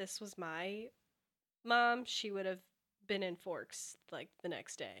if this was my mom, she would have been in Forks the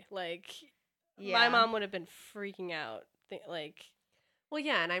next day. My mom would have been freaking out. Well,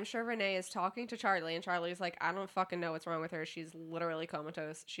 yeah, and I'm sure Renee is talking to Charlie, and Charlie's like, I don't fucking know what's wrong with her. She's literally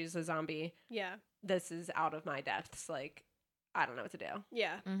comatose. She's a zombie. Yeah. This is out of my depths. I don't know what to do.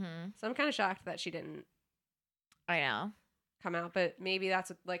 Yeah. Mm-hmm. So I'm kind of shocked that she didn't I know. come out, but maybe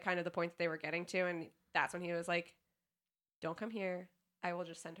that's kind of the point that they were getting to, and that's when he was like, don't come here. I will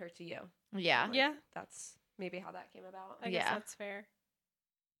just send her to you. Yeah. Yeah. That's maybe how that came about. I guess Yeah. that's fair.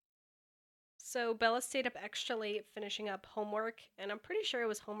 So Bella stayed up extra late finishing up homework, and I'm pretty sure it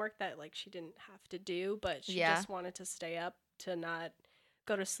was homework that she didn't have to do, but she Yeah. just wanted to stay up to not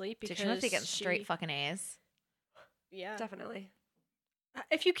go to sleep because Did she have to get straight fucking A's? Yeah. Definitely.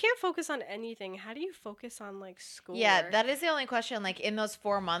 If you can't focus on anything, how do you focus on school? Yeah, that is the only question. In those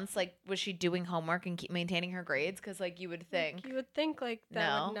 4 months, was she doing homework and keep maintaining her grades? Because you would think. You would think that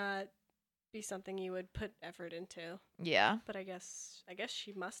No. would not be something you would put effort into, Yeah. but I guess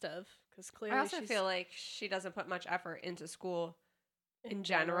she must have because clearly I also she's feel like she doesn't put much effort into school in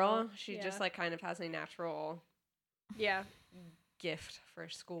general. She Yeah. just like kind of has a natural Yeah. gift for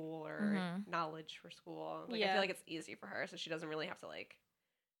school or Mhm. knowledge for school. Like I Yeah. feel like it's easy for her, so she doesn't really have to like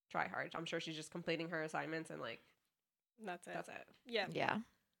try hard. I'm sure she's just completing her assignments and like That's it. that's it. Yeah. Yeah.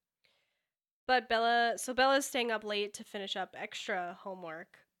 But Bella's staying up late to finish up extra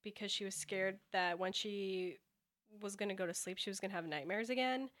homework because she was scared that when she was going to go to sleep, she was going to have nightmares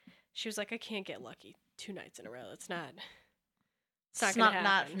again. She was like, I can't get lucky 2 nights in a row. It's not It's going to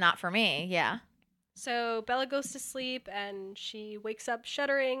happen. not for me. Yeah. So Bella goes to sleep and she wakes up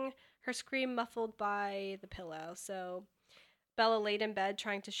shuddering, her scream muffled by the pillow. So Bella laid in bed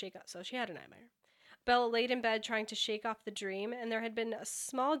trying to shake up. So she had a nightmare. Bella laid in bed trying to shake off the dream, and there had been a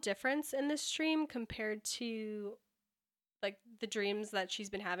small difference in this dream compared to like the dreams that she's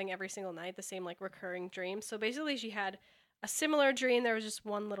been having every single night, the same like recurring dreams. So basically she had a similar dream. There was just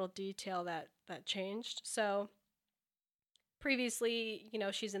one little detail that changed. So previously,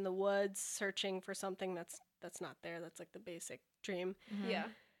 she's in the woods searching for something that's not there. That's like the basic dream. Mhm. Yeah.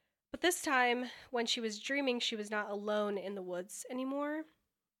 But this time, when she was dreaming, she was not alone in the woods anymore.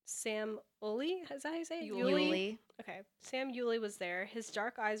 Sam Uli, is that how you say it? Yuli. Okay. Sam Uli was there. His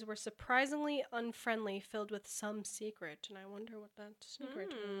dark eyes were surprisingly unfriendly, filled with some secret. And I wonder what that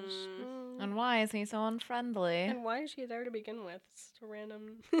secret is. And why is he so unfriendly? And why is she there to begin with? It's just a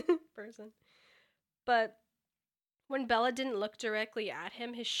random person. But when Bella didn't look directly at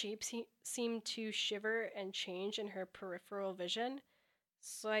him, his shape seemed to shiver and change in her peripheral vision.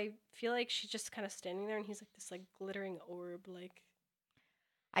 So I feel like she's just kind of standing there, and he's like this like glittering orb, like.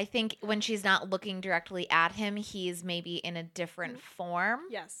 I think when she's not looking directly at him, he's maybe in a different form.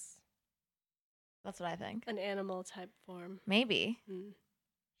 Yes, That's what I think. an animal type form. Maybe. Mm.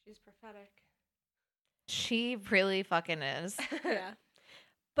 She's prophetic. She really fucking is. Yeah.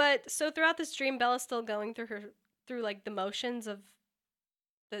 But so throughout this dream, Bella's still going through like the motions of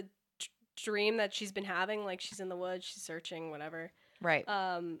the dream that she's been having. Like she's in the woods, she's searching, whatever. Right.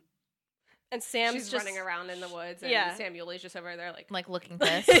 And Sam's She's just running around in the woods, and Yeah. Sam Yuli's just over there like Like looking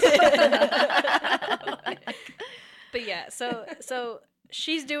pissed. But yeah, so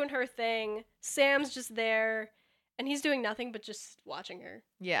she's doing her thing. Sam's just there, and he's doing nothing but just watching her.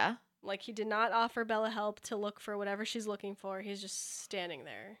 Yeah. Like he did not offer Bella help to look for whatever she's looking for. He's just standing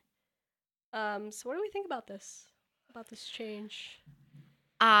there. So what do we think about this? About this change?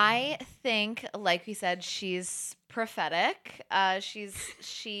 I think, like we said, she's prophetic.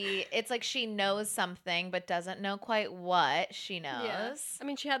 It's like she knows something but doesn't know quite what she knows. Yeah. I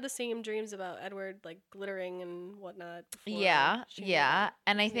mean, she had the same dreams about Edward, like glittering and whatnot. Before Yeah, she knew yeah. that.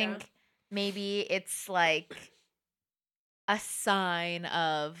 And I think maybe it's like a sign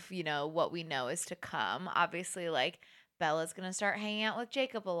of, what we know is to come. Obviously, like Bella's going to start hanging out with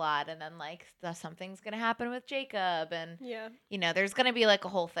Jacob a lot, and then like something's going to happen with Jacob, and Yeah. there's going to be like a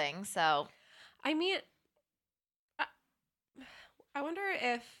whole thing. So, I mean, I wonder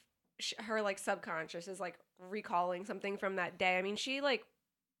if her like subconscious is like recalling something from that day. I mean, she like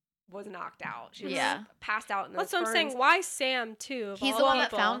was knocked out. She was Yeah. passed out in those That's what I'm saying. ferns. Why Sam too? of he's all the one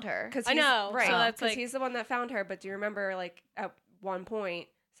that people? found her. Because I know, right? so that's Because like- he's the one that found her. But do you remember, like at one point,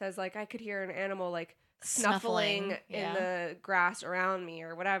 says like I could hear an animal like snuffling in yeah. the grass around me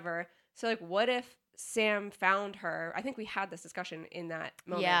or whatever. So like, what if Sam found her? I think we had this discussion in that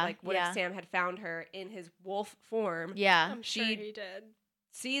moment. Yeah, Like, what yeah. if Sam had found her in his wolf form? Yeah. I'm sure She- he did.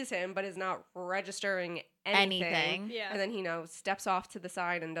 Sees him, but is not registering anything. Yeah. And then steps off to the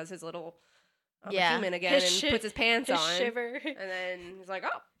side and does his little I'm Yeah. a human again His and puts his pants His on. shiver. And then he's like,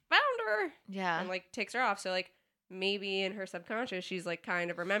 oh, found her. Yeah. And like takes her off. So like maybe in her subconscious, she's like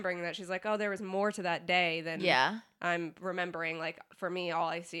kind of remembering that she's like, oh, there was more to that day than Yeah. I'm remembering. Like for me, all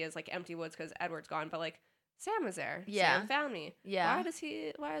I see is like empty woods because Edward's gone. But like Sam was there. Yeah. Sam found me. Yeah.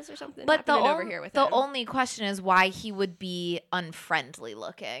 Why is there something But happening over here with the him? only question is why he would be unfriendly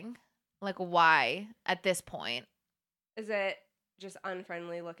looking. Like why at this point? Is it just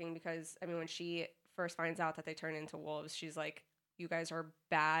unfriendly looking? Because I mean, when she first finds out that they turn into wolves, she's like, you guys are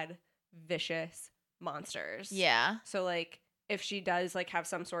bad, vicious monsters. Yeah. So like if she does like have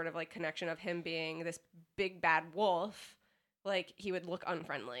some sort of like connection of him being this big bad wolf, like he would look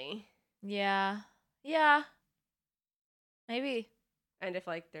unfriendly. Yeah. Yeah. Maybe. And if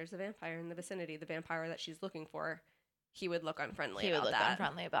like there's a vampire in the vicinity, the vampire that she's looking for, he would look unfriendly He would about look that.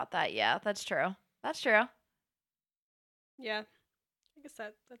 unfriendly about that. Yeah, that's true. That's true. Yeah. I guess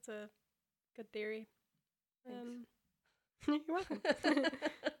that's a good theory. Thanks. You're welcome.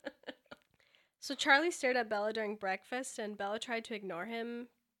 So Charlie stared at Bella during breakfast, and Bella tried to ignore him.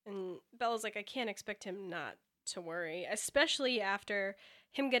 And Bella's like, I can't expect him not to worry, especially after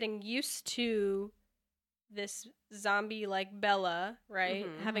him getting used to this zombie like Bella, right?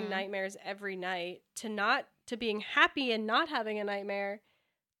 Mhm. Having nightmares every night to being happy and not having a nightmare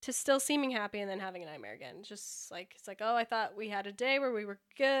to still seeming happy and then having a nightmare again. It's like, oh, I thought we had a day where we were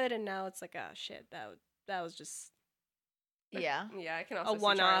good, and now it's like, oh shit, that was just Yeah. Yeah, I can also see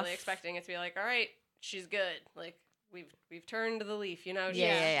one-off. Charlie expecting it to be like, all right, she's good. Like we've turned the leaf, you know. She's,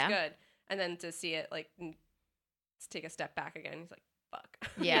 Yeah. she's good. And then to see it like take a step back again, he's like, fuck.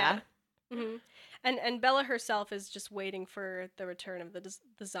 Yeah. hmm And Bella herself is just waiting for the return of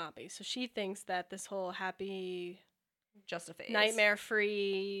the zombie. So she thinks that this whole happy, Just a phase.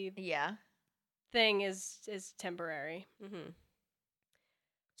 nightmare-free Yeah. thing is temporary. Mm-hmm.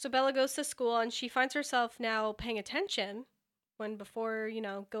 So Bella goes to school and she finds herself now paying attention when before,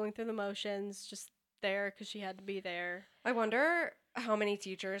 going through the motions, just there because she had to be there. I wonder how many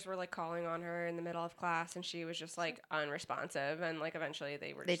teachers were like calling on her in the middle of class and she was just like unresponsive and like eventually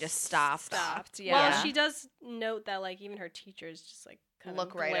They just stopped. Yeah. Well, she does note that like even her teachers just like kind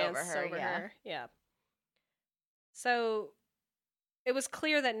Look of right over glance her, yeah. Yeah. So it was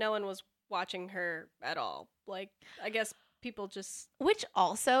clear that no one was watching her at all. Like, I guess people just Which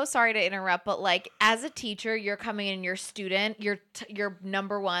also, sorry to interrupt, but like as a teacher, you're coming in, your student, your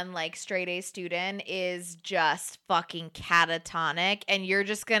number one like straight A student is just fucking catatonic, and you're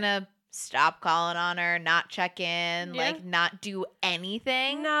just gonna stop calling on her, not check in, Yeah. like not do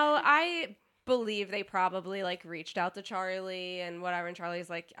anything. No, I believe they probably like reached out to Charlie and whatever, and Charlie's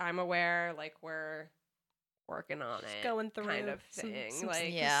like, I'm aware, like we're working on Just it, going through kind of some- thing. some-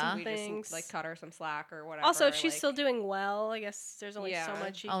 like, Yeah. we things. just like cut her some slack or whatever. also if she's like- still doing well, I guess there's only so Yeah.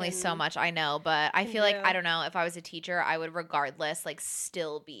 much. Only so much, I know, but I feel like, Yeah. I don't know, if I was a teacher, I would regardless like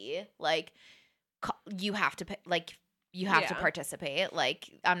still be like, you have to like you have to Yeah. participate. Like,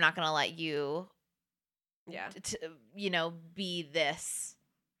 I'm not gonna let you Yeah, be this,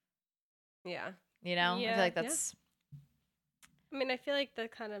 yeah, I Yeah. feel like Yeah. that's I mean, I feel like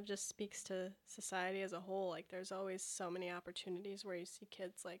that kind of just speaks to society as a whole. Like, there's always so many opportunities where you see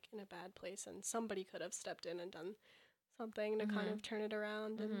kids like in a bad place, and somebody could have stepped in and done something to kind of turn it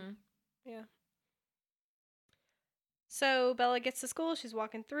around. And yeah. So Bella gets to school. She's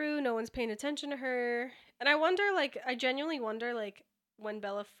walking through. No one's paying attention to her. And I genuinely wonder, like, when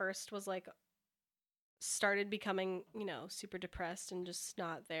Bella first was like started becoming, super depressed and just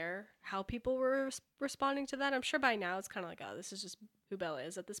not there, how people were responding to that. I'm sure by now it's kind of like, oh, this is just who Bella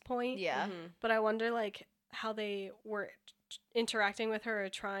is at this point. yeah. Mhm. But I wonder, like, how they were interacting with her or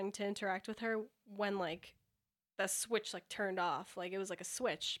trying to interact with her when, like, the switch, like, turned off. Like, it was like a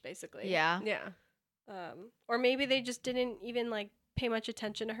switch, basically. Yeah. yeah. Or maybe they just didn't even, like, pay much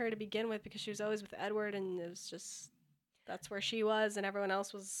attention to her to begin with because she was always with Edward and it was just, that's where she was and everyone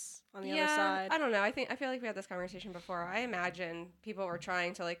else was on the other side. I don't know. I feel like we had this conversation before. I imagine people were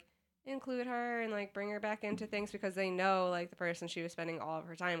trying to like include her and like bring her back into things because they know like the person she was spending all of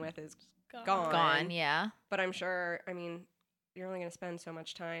her time with is gone. Gone, yeah. But I'm sure, I mean, you're only going to spend so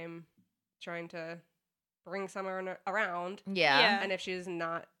much time trying to bring someone around. Yeah. Yeah. And if she's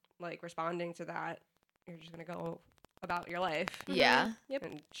not like responding to that, you're just going to go about your life. Yeah. Yep.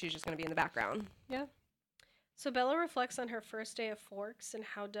 And she's just going to be in the background. Yeah. So Bella reflects on her first day of Forks and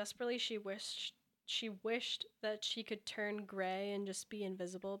how desperately she wished that she could turn gray and just be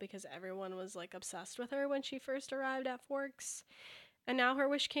invisible because everyone was like obsessed with her when she first arrived at Forks. And now her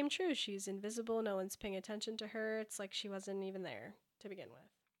wish came true. She's invisible, no one's paying attention to her. It's like she wasn't even there to begin with.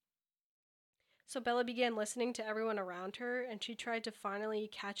 So Bella began listening to everyone around her and she tried to finally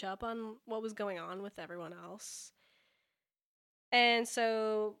catch up on what was going on with everyone else. And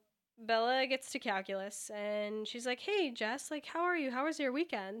so Bella gets to calculus and she's like, "Hey, Jess, like, how are you? How was your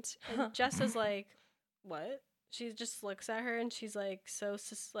weekend?" And Jess is like, "What?" She just looks at her and she's like,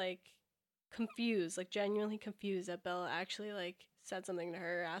 confused, like genuinely confused that Bella actually like said something to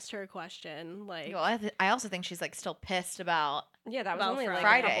her, asked her a question. Like, Well, I also think she's like still pissed about Yeah, that was About only like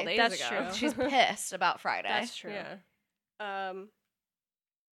Friday. a couple days That's ago. true. she's pissed about Friday. that's true. Yeah.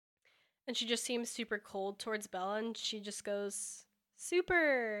 And she just seems super cold towards Bella, and she just goes,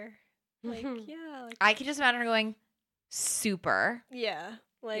 "Super." Like, yeah, like, I could just imagine her going, super. yeah,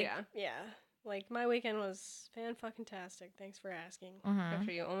 like, Yeah. yeah. Like, my weekend was fan-fucking-tastic. Thanks for asking. Mhm.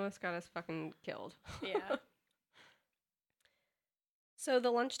 After you almost got us fucking killed. Yeah. So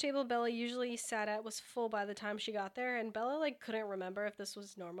the lunch table Bella usually sat at was full by the time she got there, and Bella like couldn't remember if this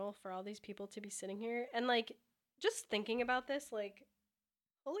was normal for all these people to be sitting here. And like just thinking about this, like,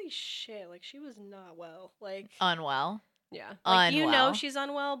 holy shit, like she was not well. Like, Unwell. Yeah. like you know Unwell. she's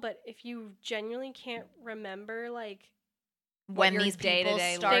unwell, but if you genuinely can't remember like When your these people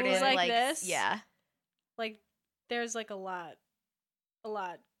day-to-day started, Things like this? yeah. like there's like a lot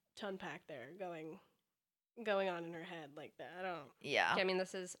to unpack there going going on in her head like that. I don't. Yeah. I mean,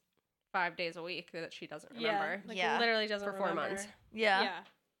 this is 5 days a week that she doesn't Yeah, remember. like Yeah. literally doesn't For 4 remember. months. Yeah. Yeah.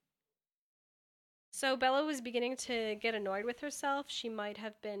 So Bella was beginning to get annoyed with herself. She might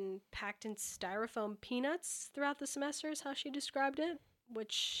have been packed in styrofoam peanuts throughout the semester, is how she described it,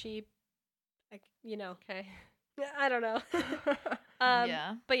 which she, like, you know, Okay. I don't know.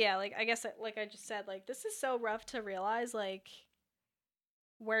 Yeah. But yeah, like, I guess, like I just said, like, this is so rough to realize, like,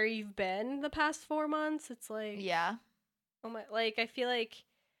 where you've been the past 4 months. It's like, Yeah. oh my, like, I feel like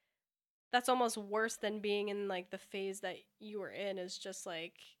that's almost worse than being in, like, the phase that you were in, is just,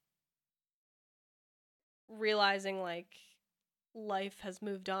 like, realizing, like, life has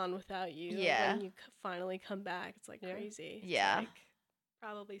moved on without you. Like, Yeah. when you finally come back, it's, like, Yeah. crazy. Yeah. It's, like,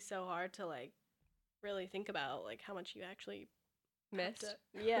 probably so hard to, like, really think about, like, how much you actually have Missed. to-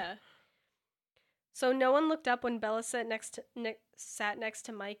 yeah. So no one looked up when Bella sat next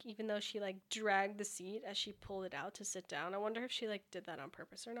to Mike, even though she, like, dragged the seat as she pulled it out to sit down. I wonder if she, like, did that on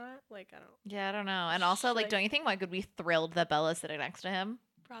purpose or not. Like, I don't. Yeah, I don't know. And also, She, like, like- don't you think Mike would be thrilled that Bella's sitting next to him?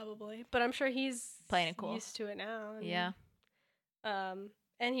 Probably, but I'm sure he's Playing it cool. used to it now. And, Yeah.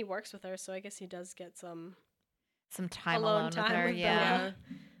 and he works with her, so I guess he does get some Some time alone alone with time her. with Yeah.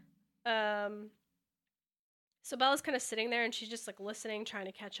 Bella. So Bella's kind of sitting there and she's just like listening, trying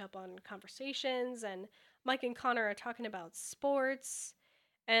to catch up on conversations. And Mike and Connor are talking about sports.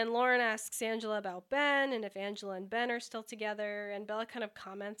 And Lauren asks Angela about Ben and if Angela and Ben are still together. And Bella kind of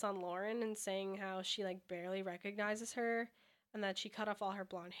comments on Lauren and saying how she like barely recognizes her and that she cut off all her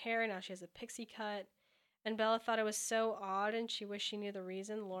blonde hair. Now she has a pixie cut. And Bella thought it was so odd and she wished she knew the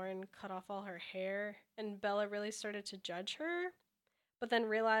reason Lauren cut off all her hair. And Bella really started to judge her, but then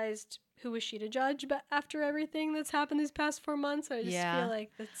realized who was she to judge but after everything that's happened these past 4 months. I just Yeah. feel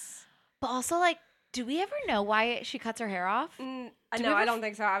like that's... But also, like, do we ever know why she cuts her hair off? No, we I ever don't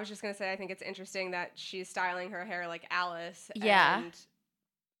think so. I was just going to say, I think it's interesting that she's styling her hair like Alice. Yeah. And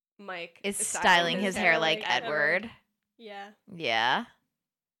Mike Is styling his hair like Edward. Yeah. Yeah.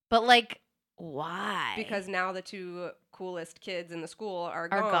 But, like, why? Because now the two coolest kids in the school are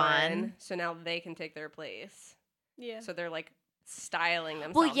Are gone. So now they can take their place. Yeah. So they're like styling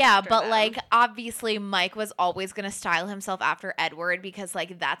themselves. Well, yeah, after but them. like obviously Mike was always gonna style himself after Edward because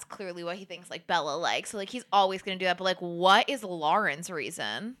like that's clearly what he thinks like Bella likes. So like he's always gonna do that. But like, what is Lauren's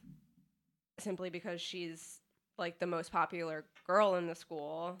reason? Simply because she's like the most popular girl in the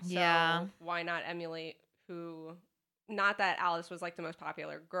school. So Yeah. why not emulate who? Not that Alice was like the most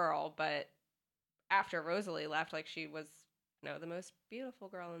popular girl, but after Rosalie left, like she was, the most beautiful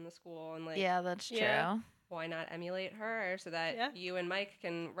girl in the school, and like, Yeah, that's true. Yeah. why not emulate her so that you and Mike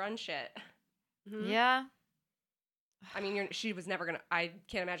can run shit? Mhm. Yeah. I mean, she was never gonna. I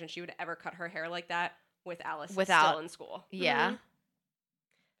can't imagine she would ever cut her hair like that with Alice Without- still in school. Yeah. Mhm.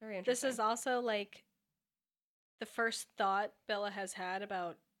 Very This interesting. is also like the first thought Bella has had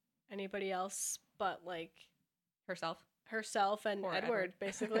about anybody else but like herself and or Edward,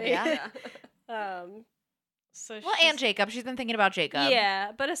 basically. Yeah. So Well, and Jacob. She's been thinking about Jacob.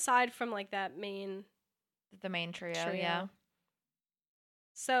 Yeah, but aside from like that main The main trio. trio. Yeah.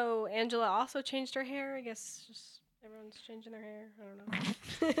 So Angela also changed her hair. I guess just everyone's changing their hair. I don't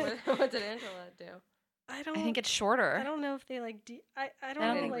know. What did Angela do? I don't. I think it's shorter. I don't know if they like. I don't I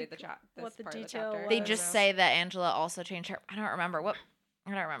know don't think read like the this what the part of detail chapter. was. They I don't just know. say that Angela also changed her. I don't remember. I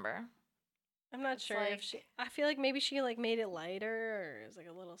don't remember. I'm not It's sure like- if she. I feel like maybe she like made it lighter or it's like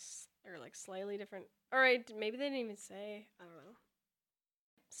a little or like slightly different. All right, maybe they didn't even say. I don't know.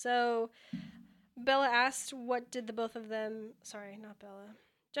 So Bella asked, "What did the both of them?" Sorry, not Bella.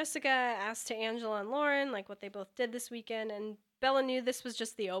 Jessica asked to Angela and Lauren like what they both did this weekend, and Bella knew this was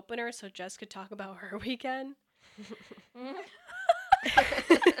just the opener, so Jess could talk about her weekend.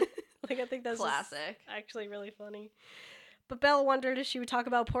 Like I think that's just Classic. actually really funny. But Bella wondered if she would talk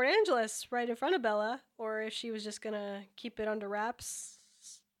about Port Angeles right in front of Bella, or if she was just gonna keep it under wraps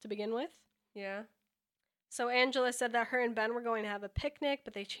to begin with. Yeah. So Angela said that her and Ben were going to have a picnic,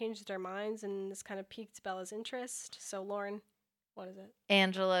 but they changed their minds, and this kind of piqued Bella's interest. So Lauren, what is it?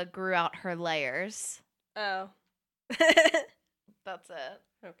 Angela grew out her layers. Oh. That's it.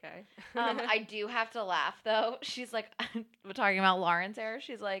 Okay. I do have to laugh though. She's like, we're talking about Lauren's hair.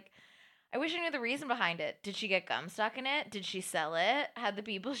 She's like, I wish I knew the reason behind it. Did she get gum stuck in it? Did she sell it? Had the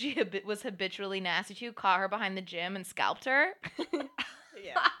people she was habitually nasty to caught her behind the gym and scalped her?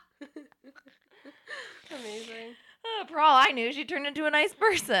 Yeah. Amazing. For all I knew, she turned into a nice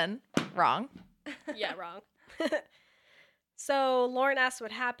person. Wrong. Yeah, wrong. So Lauren asked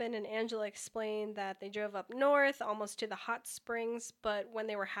what happened, and Angela explained that they drove up north, almost to the hot springs, but when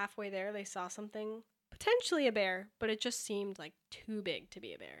they were halfway there, they saw something potentially a bear, but it just seemed like too big to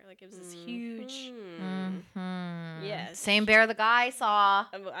be a bear. Like it was this huge. Mm-hmm. Yes. Same bear the guy saw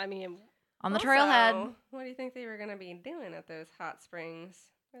I mean, on the Also, trailhead. What do you think they were gonna be doing at those hot springs?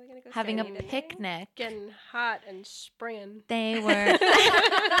 Were they gonna go Having a swimming today? picnic. getting hot and springing. They were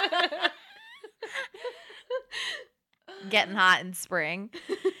getting hot in spring.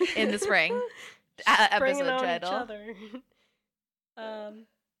 In the spring. Springing Episode on title. each other.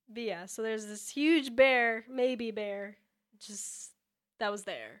 But yeah, so there's this huge bear, maybe bear, just that was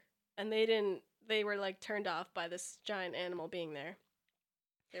there, and they were like turned off by this giant animal being there.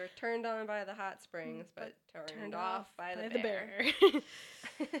 They were turned on by the hot springs, but turned off by the bear.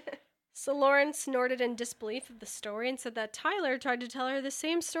 So Lauren snorted in disbelief of the story and said that Tyler tried to tell her the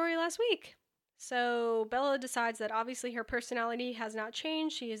same story last week. So Bella decides that obviously her personality has not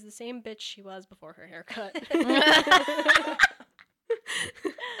changed. She is the same bitch she was before her haircut.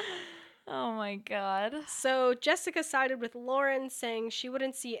 Oh my god. So Jessica sided with Lauren, saying she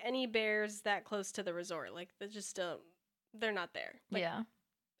wouldn't see any bears that close to the resort. Like, they're not there. Like, Yeah.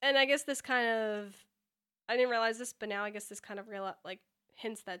 and I guess this kind of, I didn't realize this, but now I guess this kind of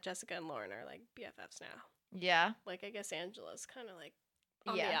hints that Jessica and Lauren are like BFFs now. Yeah. Like, I guess Angela's kind of like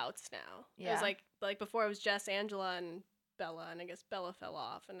on Yeah. the outs now. Yeah. It was like before it was just Angela and Bella, and I guess Bella fell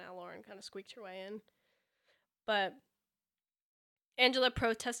off, and now Lauren kind of squeaked her way in. But Angela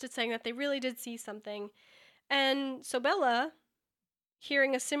protested, saying that they really did see something. And so Bella,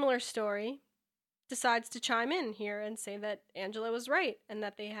 hearing a similar story, decides to chime in here and say that Angela was right and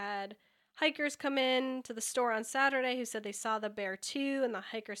that they had hikers come in to the store on Saturday who said they saw the bear too, and the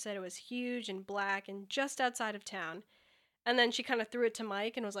hiker said it was huge and black and just outside of town. And then she kind of threw it to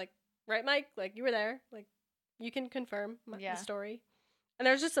Mike and was like, right, Mike? Like, you were there. Like, you can confirm the story. And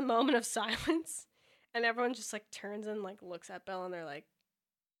there's just a moment of silence. And everyone just, like, turns and, like, looks at Belle, and they're like,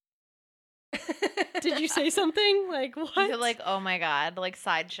 did you say something? Like, what? They're like, oh my god, like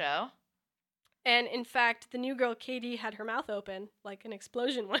sideshow. And, in fact, the new girl, Katie, had her mouth open. Like, an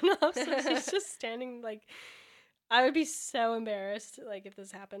explosion went off. So she's just standing, like, I would be so embarrassed, like, if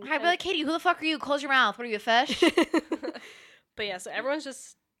this happened. I'd be like, Katie, who the fuck are you? Close your mouth. What are you, a fish? But, yeah, so everyone's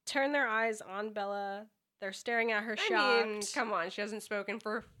just turned their eyes on Bella. They're staring at her shocked. I mean, come on, she hasn't spoken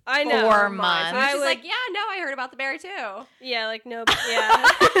for I know. 4 months. And she's like, yeah, no, I heard about the bear too. Yeah, like, no, yeah.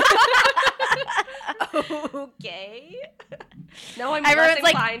 Okay. No, I'm Everyone's less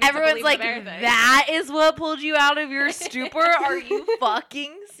like, inclined to believe the bear thing. that is what pulled you out of your stupor? Are you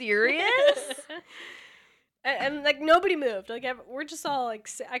fucking serious? And like, nobody moved. Like, we're just all, like,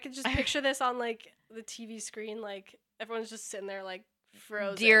 I could just picture this on, like, the TV screen. Like, everyone's just sitting there, like,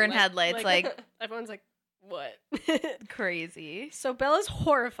 frozen. Deer in headlights, like everyone's like, what? crazy. So Bella's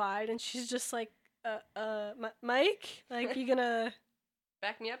horrified, and she's just like, Mike? Like, you gonna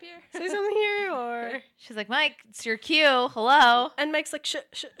back me up here? say something here, or? She's like, Mike, it's your cue. Hello. And Mike's like,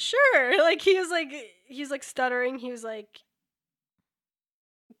 sure. Like, he's like stuttering. He was like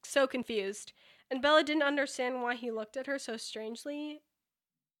so confused. And Bella didn't understand why he looked at her so strangely.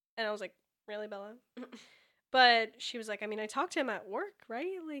 And I was like, really, Bella? But she was like, I mean, I talked to him at work,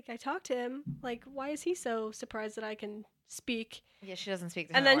 right? Like, I talked to him. Like, why is he so surprised that I can speak? Yeah, she doesn't speak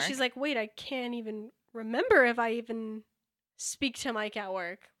to him And then at work. she's like, wait, I can't even remember if I even speak to Mike at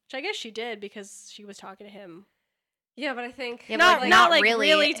work. Which I guess she did, because she was talking to him. Yeah, but I think Yeah, not, but not not like really.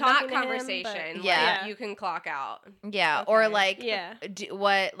 really not talking to him, conversation. but- Yeah. Like, you can clock out. yeah, or Okay. like, Yeah.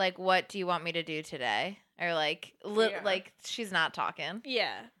 what do you want me to do today? Or like, Yeah. like she's not talking.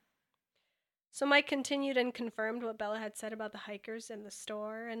 Yeah. So Mike continued and confirmed what Bella had said about the hikers in the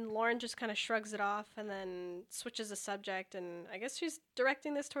store, and Lauren just kind of shrugs it off and then switches the subject, and I guess she's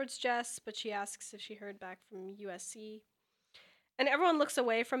directing this towards Jess, but she asks if she heard back from USC. And everyone looks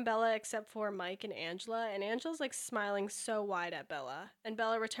away from Bella except for Mike and Angela's like smiling so wide at Bella, and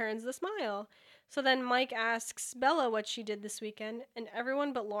Bella returns the smile. So then Mike asks Bella what she did this weekend, and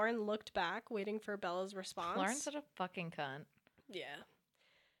everyone but Lauren looked back, waiting for Bella's response. Lauren's such a fucking cunt. Yeah.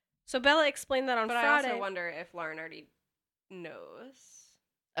 So Bella explained that on But Friday. I also wonder if Lauren already knows.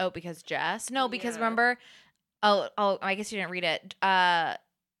 Oh, because Jess? No, because Yeah. remember, oh, I guess you didn't read it.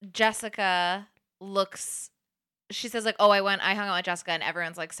 Jessica looks, she says like, oh, I hung out with Jessica, and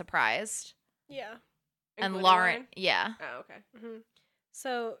everyone's like surprised. Yeah. And Including Lauren, yeah. Oh, okay. Mm-hmm.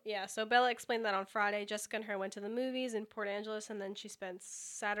 So Bella explained that on Friday, Jessica and her went to the movies in Port Angeles, and then she spent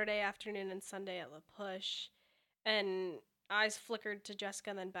Saturday afternoon and Sunday at La Push. And eyes flickered to Jessica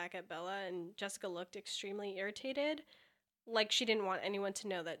and then back at Bella, and Jessica looked extremely irritated, like she didn't want anyone to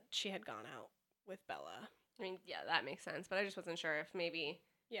know that she had gone out with Bella. I mean, yeah, that makes sense. But I just wasn't sure if maybe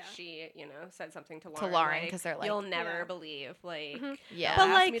Yeah. she, said something to To Lauren. Lauren, 'cause they're like- you'll never Yeah. believe. Like, Mhm. Yeah. Bella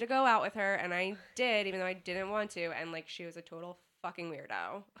But, asked like- me to go out with her, and I did, even though I didn't want to. And, like, she was a total fucking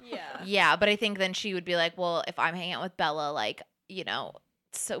weirdo. Yeah. Yeah, but I think then she would be like, well, if I'm hanging out with Bella, like,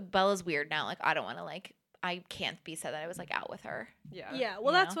 so Bella's weird now. Like, I don't want to, like, I can't be said that I was, like, out with her. Yeah. Yeah.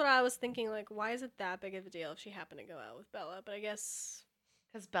 Well, You that's know? what I was thinking. Like, why is it that big of a deal if she happened to go out with Bella? But I guess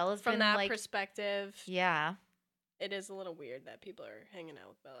Because Bella's from been, that like, perspective, yeah. it is a little weird that people are hanging out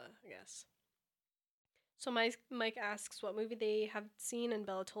with Bella, I guess. So Mike asks what movie they have seen, and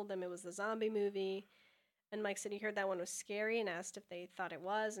Bella told them it was the zombie movie. And Mike said he heard that one was scary and asked if they thought it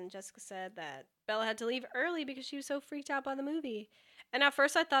was. And Jessica said that Bella had to leave early because she was so freaked out by the movie. And at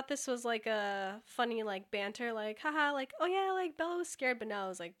first I thought this was like a funny like banter, like, haha, like, oh yeah, like Bella was scared. But no, it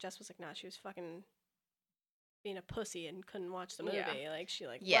was like, Jess was like, nah, she was fucking being a pussy and couldn't watch the movie. Yeah. Like, she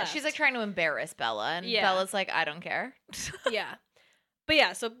like, Yeah, she's, like, left. trying to embarrass Bella. And Yeah. Bella's like, I don't care. Yeah. But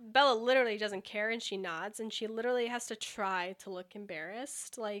yeah, so Bella literally doesn't care and she nods and she literally has to try to look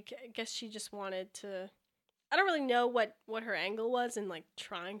embarrassed. Like, I guess she just wanted to. I don't really know what her angle was in like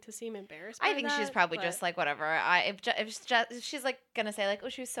trying to seem embarrassed. I by think that, she's probably but- just like, whatever. If she's like gonna say like, oh,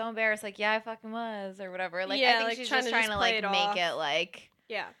 she was so embarrassed, like, yeah, I fucking was, or whatever. Like, I Yeah, think like, she's trying just to trying just to play like it make off. it like,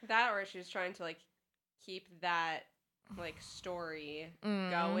 yeah, That, or she's trying to, like, keep that, like, story Mm.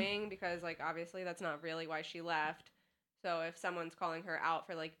 going, because, like, obviously that's not really why she left. So if someone's calling her out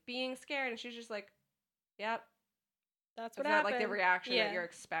for, like, being scared, and she's just like, yep, that's it's what not happened. like the reaction yeah. that you're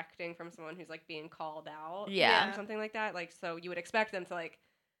expecting from someone who's, like, being called out. Yeah. Or something like that. Like, so you would expect them to, like,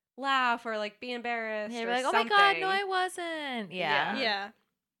 laugh or, like, be embarrassed they're or like, oh something. my god, no, I wasn't. Yeah. Yeah.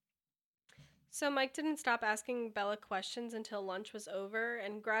 So Mike didn't stop asking Bella questions until lunch was over,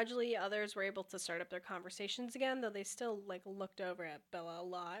 and gradually others were able to start up their conversations again, though they still like looked over at Bella a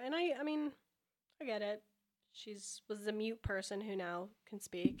lot. And I mean, I get it. Was a mute person who now can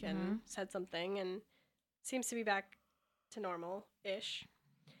speak and said something and seems to be back to normal-ish.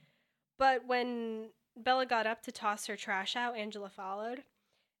 But when Bella got up to toss her trash out, Angela followed.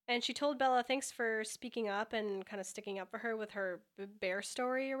 And she told Bella thanks for speaking up and kind of sticking up for her with her bear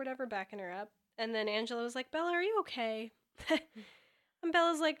story or whatever, backing her up. And then Angela was like, Bella, are you okay? And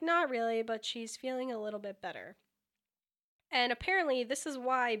Bella's like, not really, but she's feeling a little bit better. And apparently this is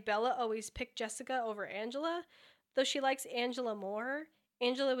why Bella always picked Jessica over Angela. Though she likes Angela more,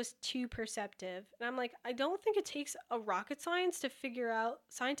 Angela was too perceptive. And I'm like, I don't think it takes a rocket scientist to figure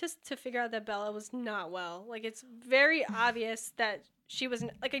out that Bella was not well. Like, it's very obvious that she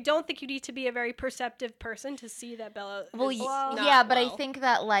wasn't, like, I don't think you need to be a very perceptive person to see that Bella Well, is yeah, not but I well. think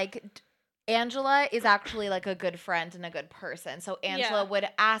that like Angela is actually like a good friend and a good person. So Angela Yeah. would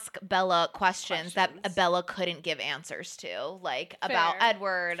ask Bella questions that Questions. Bella couldn't give answers to, like about Fair.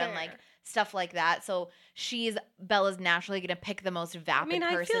 Edward and like Fair. stuff like that. So Bella's naturally gonna pick the most vapid mean, I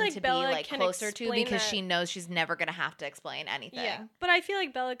feel person like to Bella be like can closer to explain because that- she knows she's never gonna have to explain anything. Yeah, but I feel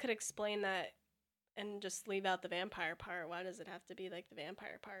like Bella could explain that and just leave out the vampire part. Why does it have to be like the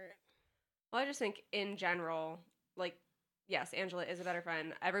vampire part? Well, I just think in general, like, yes, Angela is a better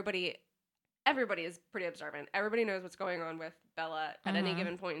friend. Everybody is pretty observant. Everybody knows what's going on with Bella at any Mhm.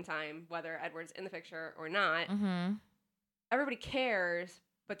 given point in time, whether Edward's in the picture or not. Mm-hmm. Everybody cares,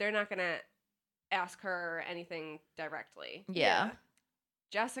 but they're not going to ask her anything directly. Yeah.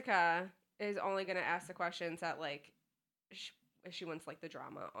 Jessica is only going to ask the questions that, like, if she wants, like, the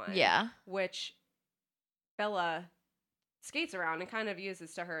drama on. Yeah. Which Bella skates around and kind of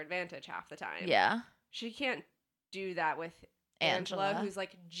uses to her advantage half the time. Yeah. She can't do that with Angela, Angela. who's,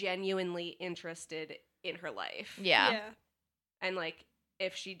 like, genuinely interested in her life. Yeah. And, like,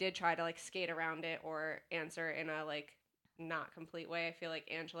 if she did try to, like, skate around it or answer in a, like, not complete way, I feel like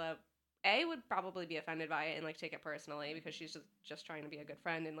Angela, A, would probably be offended by it and, like, take it personally because she's just trying to be a good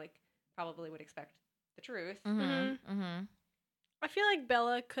friend and, like, probably would expect the truth. Mm-hmm. Mm-hmm. I feel like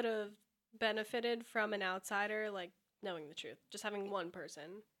Bella could have benefited from an outsider, like, knowing the truth. Just having one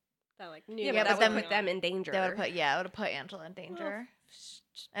person that, like, knew. Yeah, Yeah, but but that would then- put them in danger. That would have put it would have put Angela in danger. Well,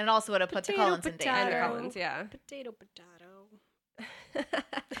 And it also would have put the Potato, Cullens in danger. And the potato. Cullens, yeah. Potato.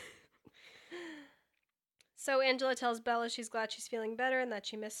 So Angela tells Bella she's glad she's feeling better and that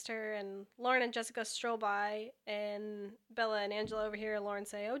she missed her. And Lauren and Jessica stroll by, and Bella and Angela over here. Lauren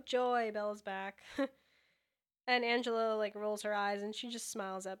say, "Oh joy, Bella's back." And Angela like rolls her eyes and she just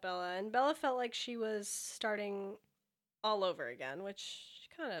smiles at Bella. And Bella felt like she was starting all over again, which she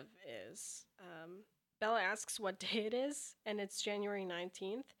kind of is. Bella asks what day it is, and it's January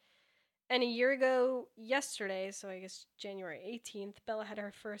 19th. And a year ago yesterday, so I guess January 18th, Bella had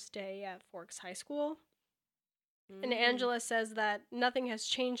her first day at Forks High School. And Angela says that nothing has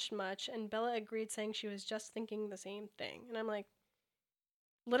changed much, and Bella agreed, saying she was just thinking the same thing. And I'm like,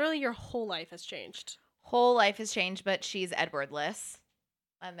 Literally, your whole life has changed. Whole life has changed, but she's Edwardless.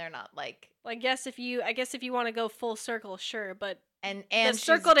 And they're not like... I guess if you want to go full circle, sure, but And the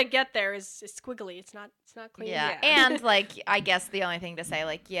circle to get there is squiggly. It's not clean. Yeah. And like, I guess the only thing to say,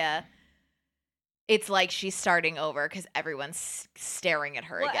 like, yeah, it's like she's starting over because everyone's staring at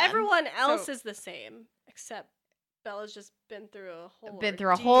her Well, again. everyone else is the same, except Bella's just been through a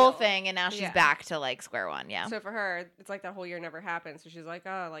whole ordeal. thing, and now she's back to like square one. Yeah. So for her, it's like that whole year never happened. So she's like,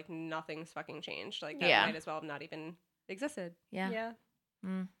 oh, like nothing's fucking changed. Like that might as well have not even existed. Yeah. Yeah.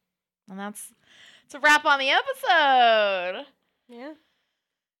 And that's a wrap on the episode. Yeah.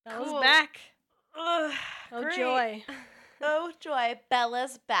 Bella's Cool. back. Ugh, Oh, great. joy. Oh joy,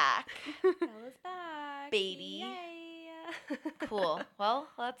 Bella's back. Bella's back, baby. Yay. Cool. Well,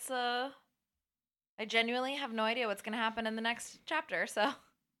 let's I genuinely have no idea what's gonna happen in the next chapter, so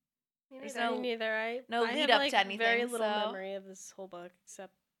there's Me neither. no I lead have, up to anything, very little so- memory of this whole book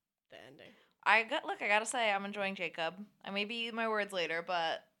except the ending. I gotta say I'm enjoying Jacob. I may eat my words later,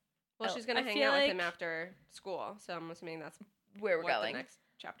 but Well, she's gonna I hang feel out with like- him after school, so I'm assuming that's where we're what going. the next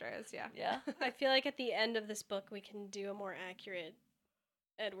chapter is. Yeah. Yeah. I feel like at the end of this book we can do a more accurate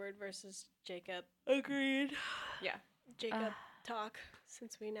Edward versus Jacob. Agreed. Yeah. Jacob talk,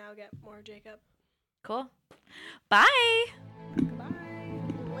 since we now get more Jacob. Cool. Bye.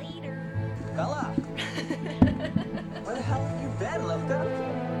 Bella! Where the hell have you been, Lifka?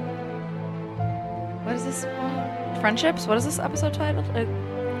 What is this? Friendships? What is this episode titled?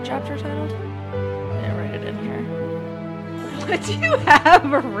 Chapter titled? Yeah, write it in here. What do you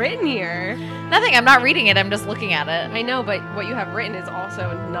have written here? Nothing. I'm not reading it. I'm just looking at it. I know, but what you have written is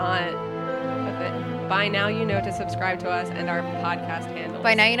also not a bit. By now, you know to subscribe to us and our podcast handles.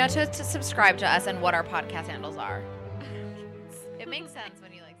 By now, you know to subscribe to us and what our podcast handles are. It makes sense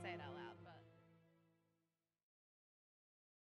when you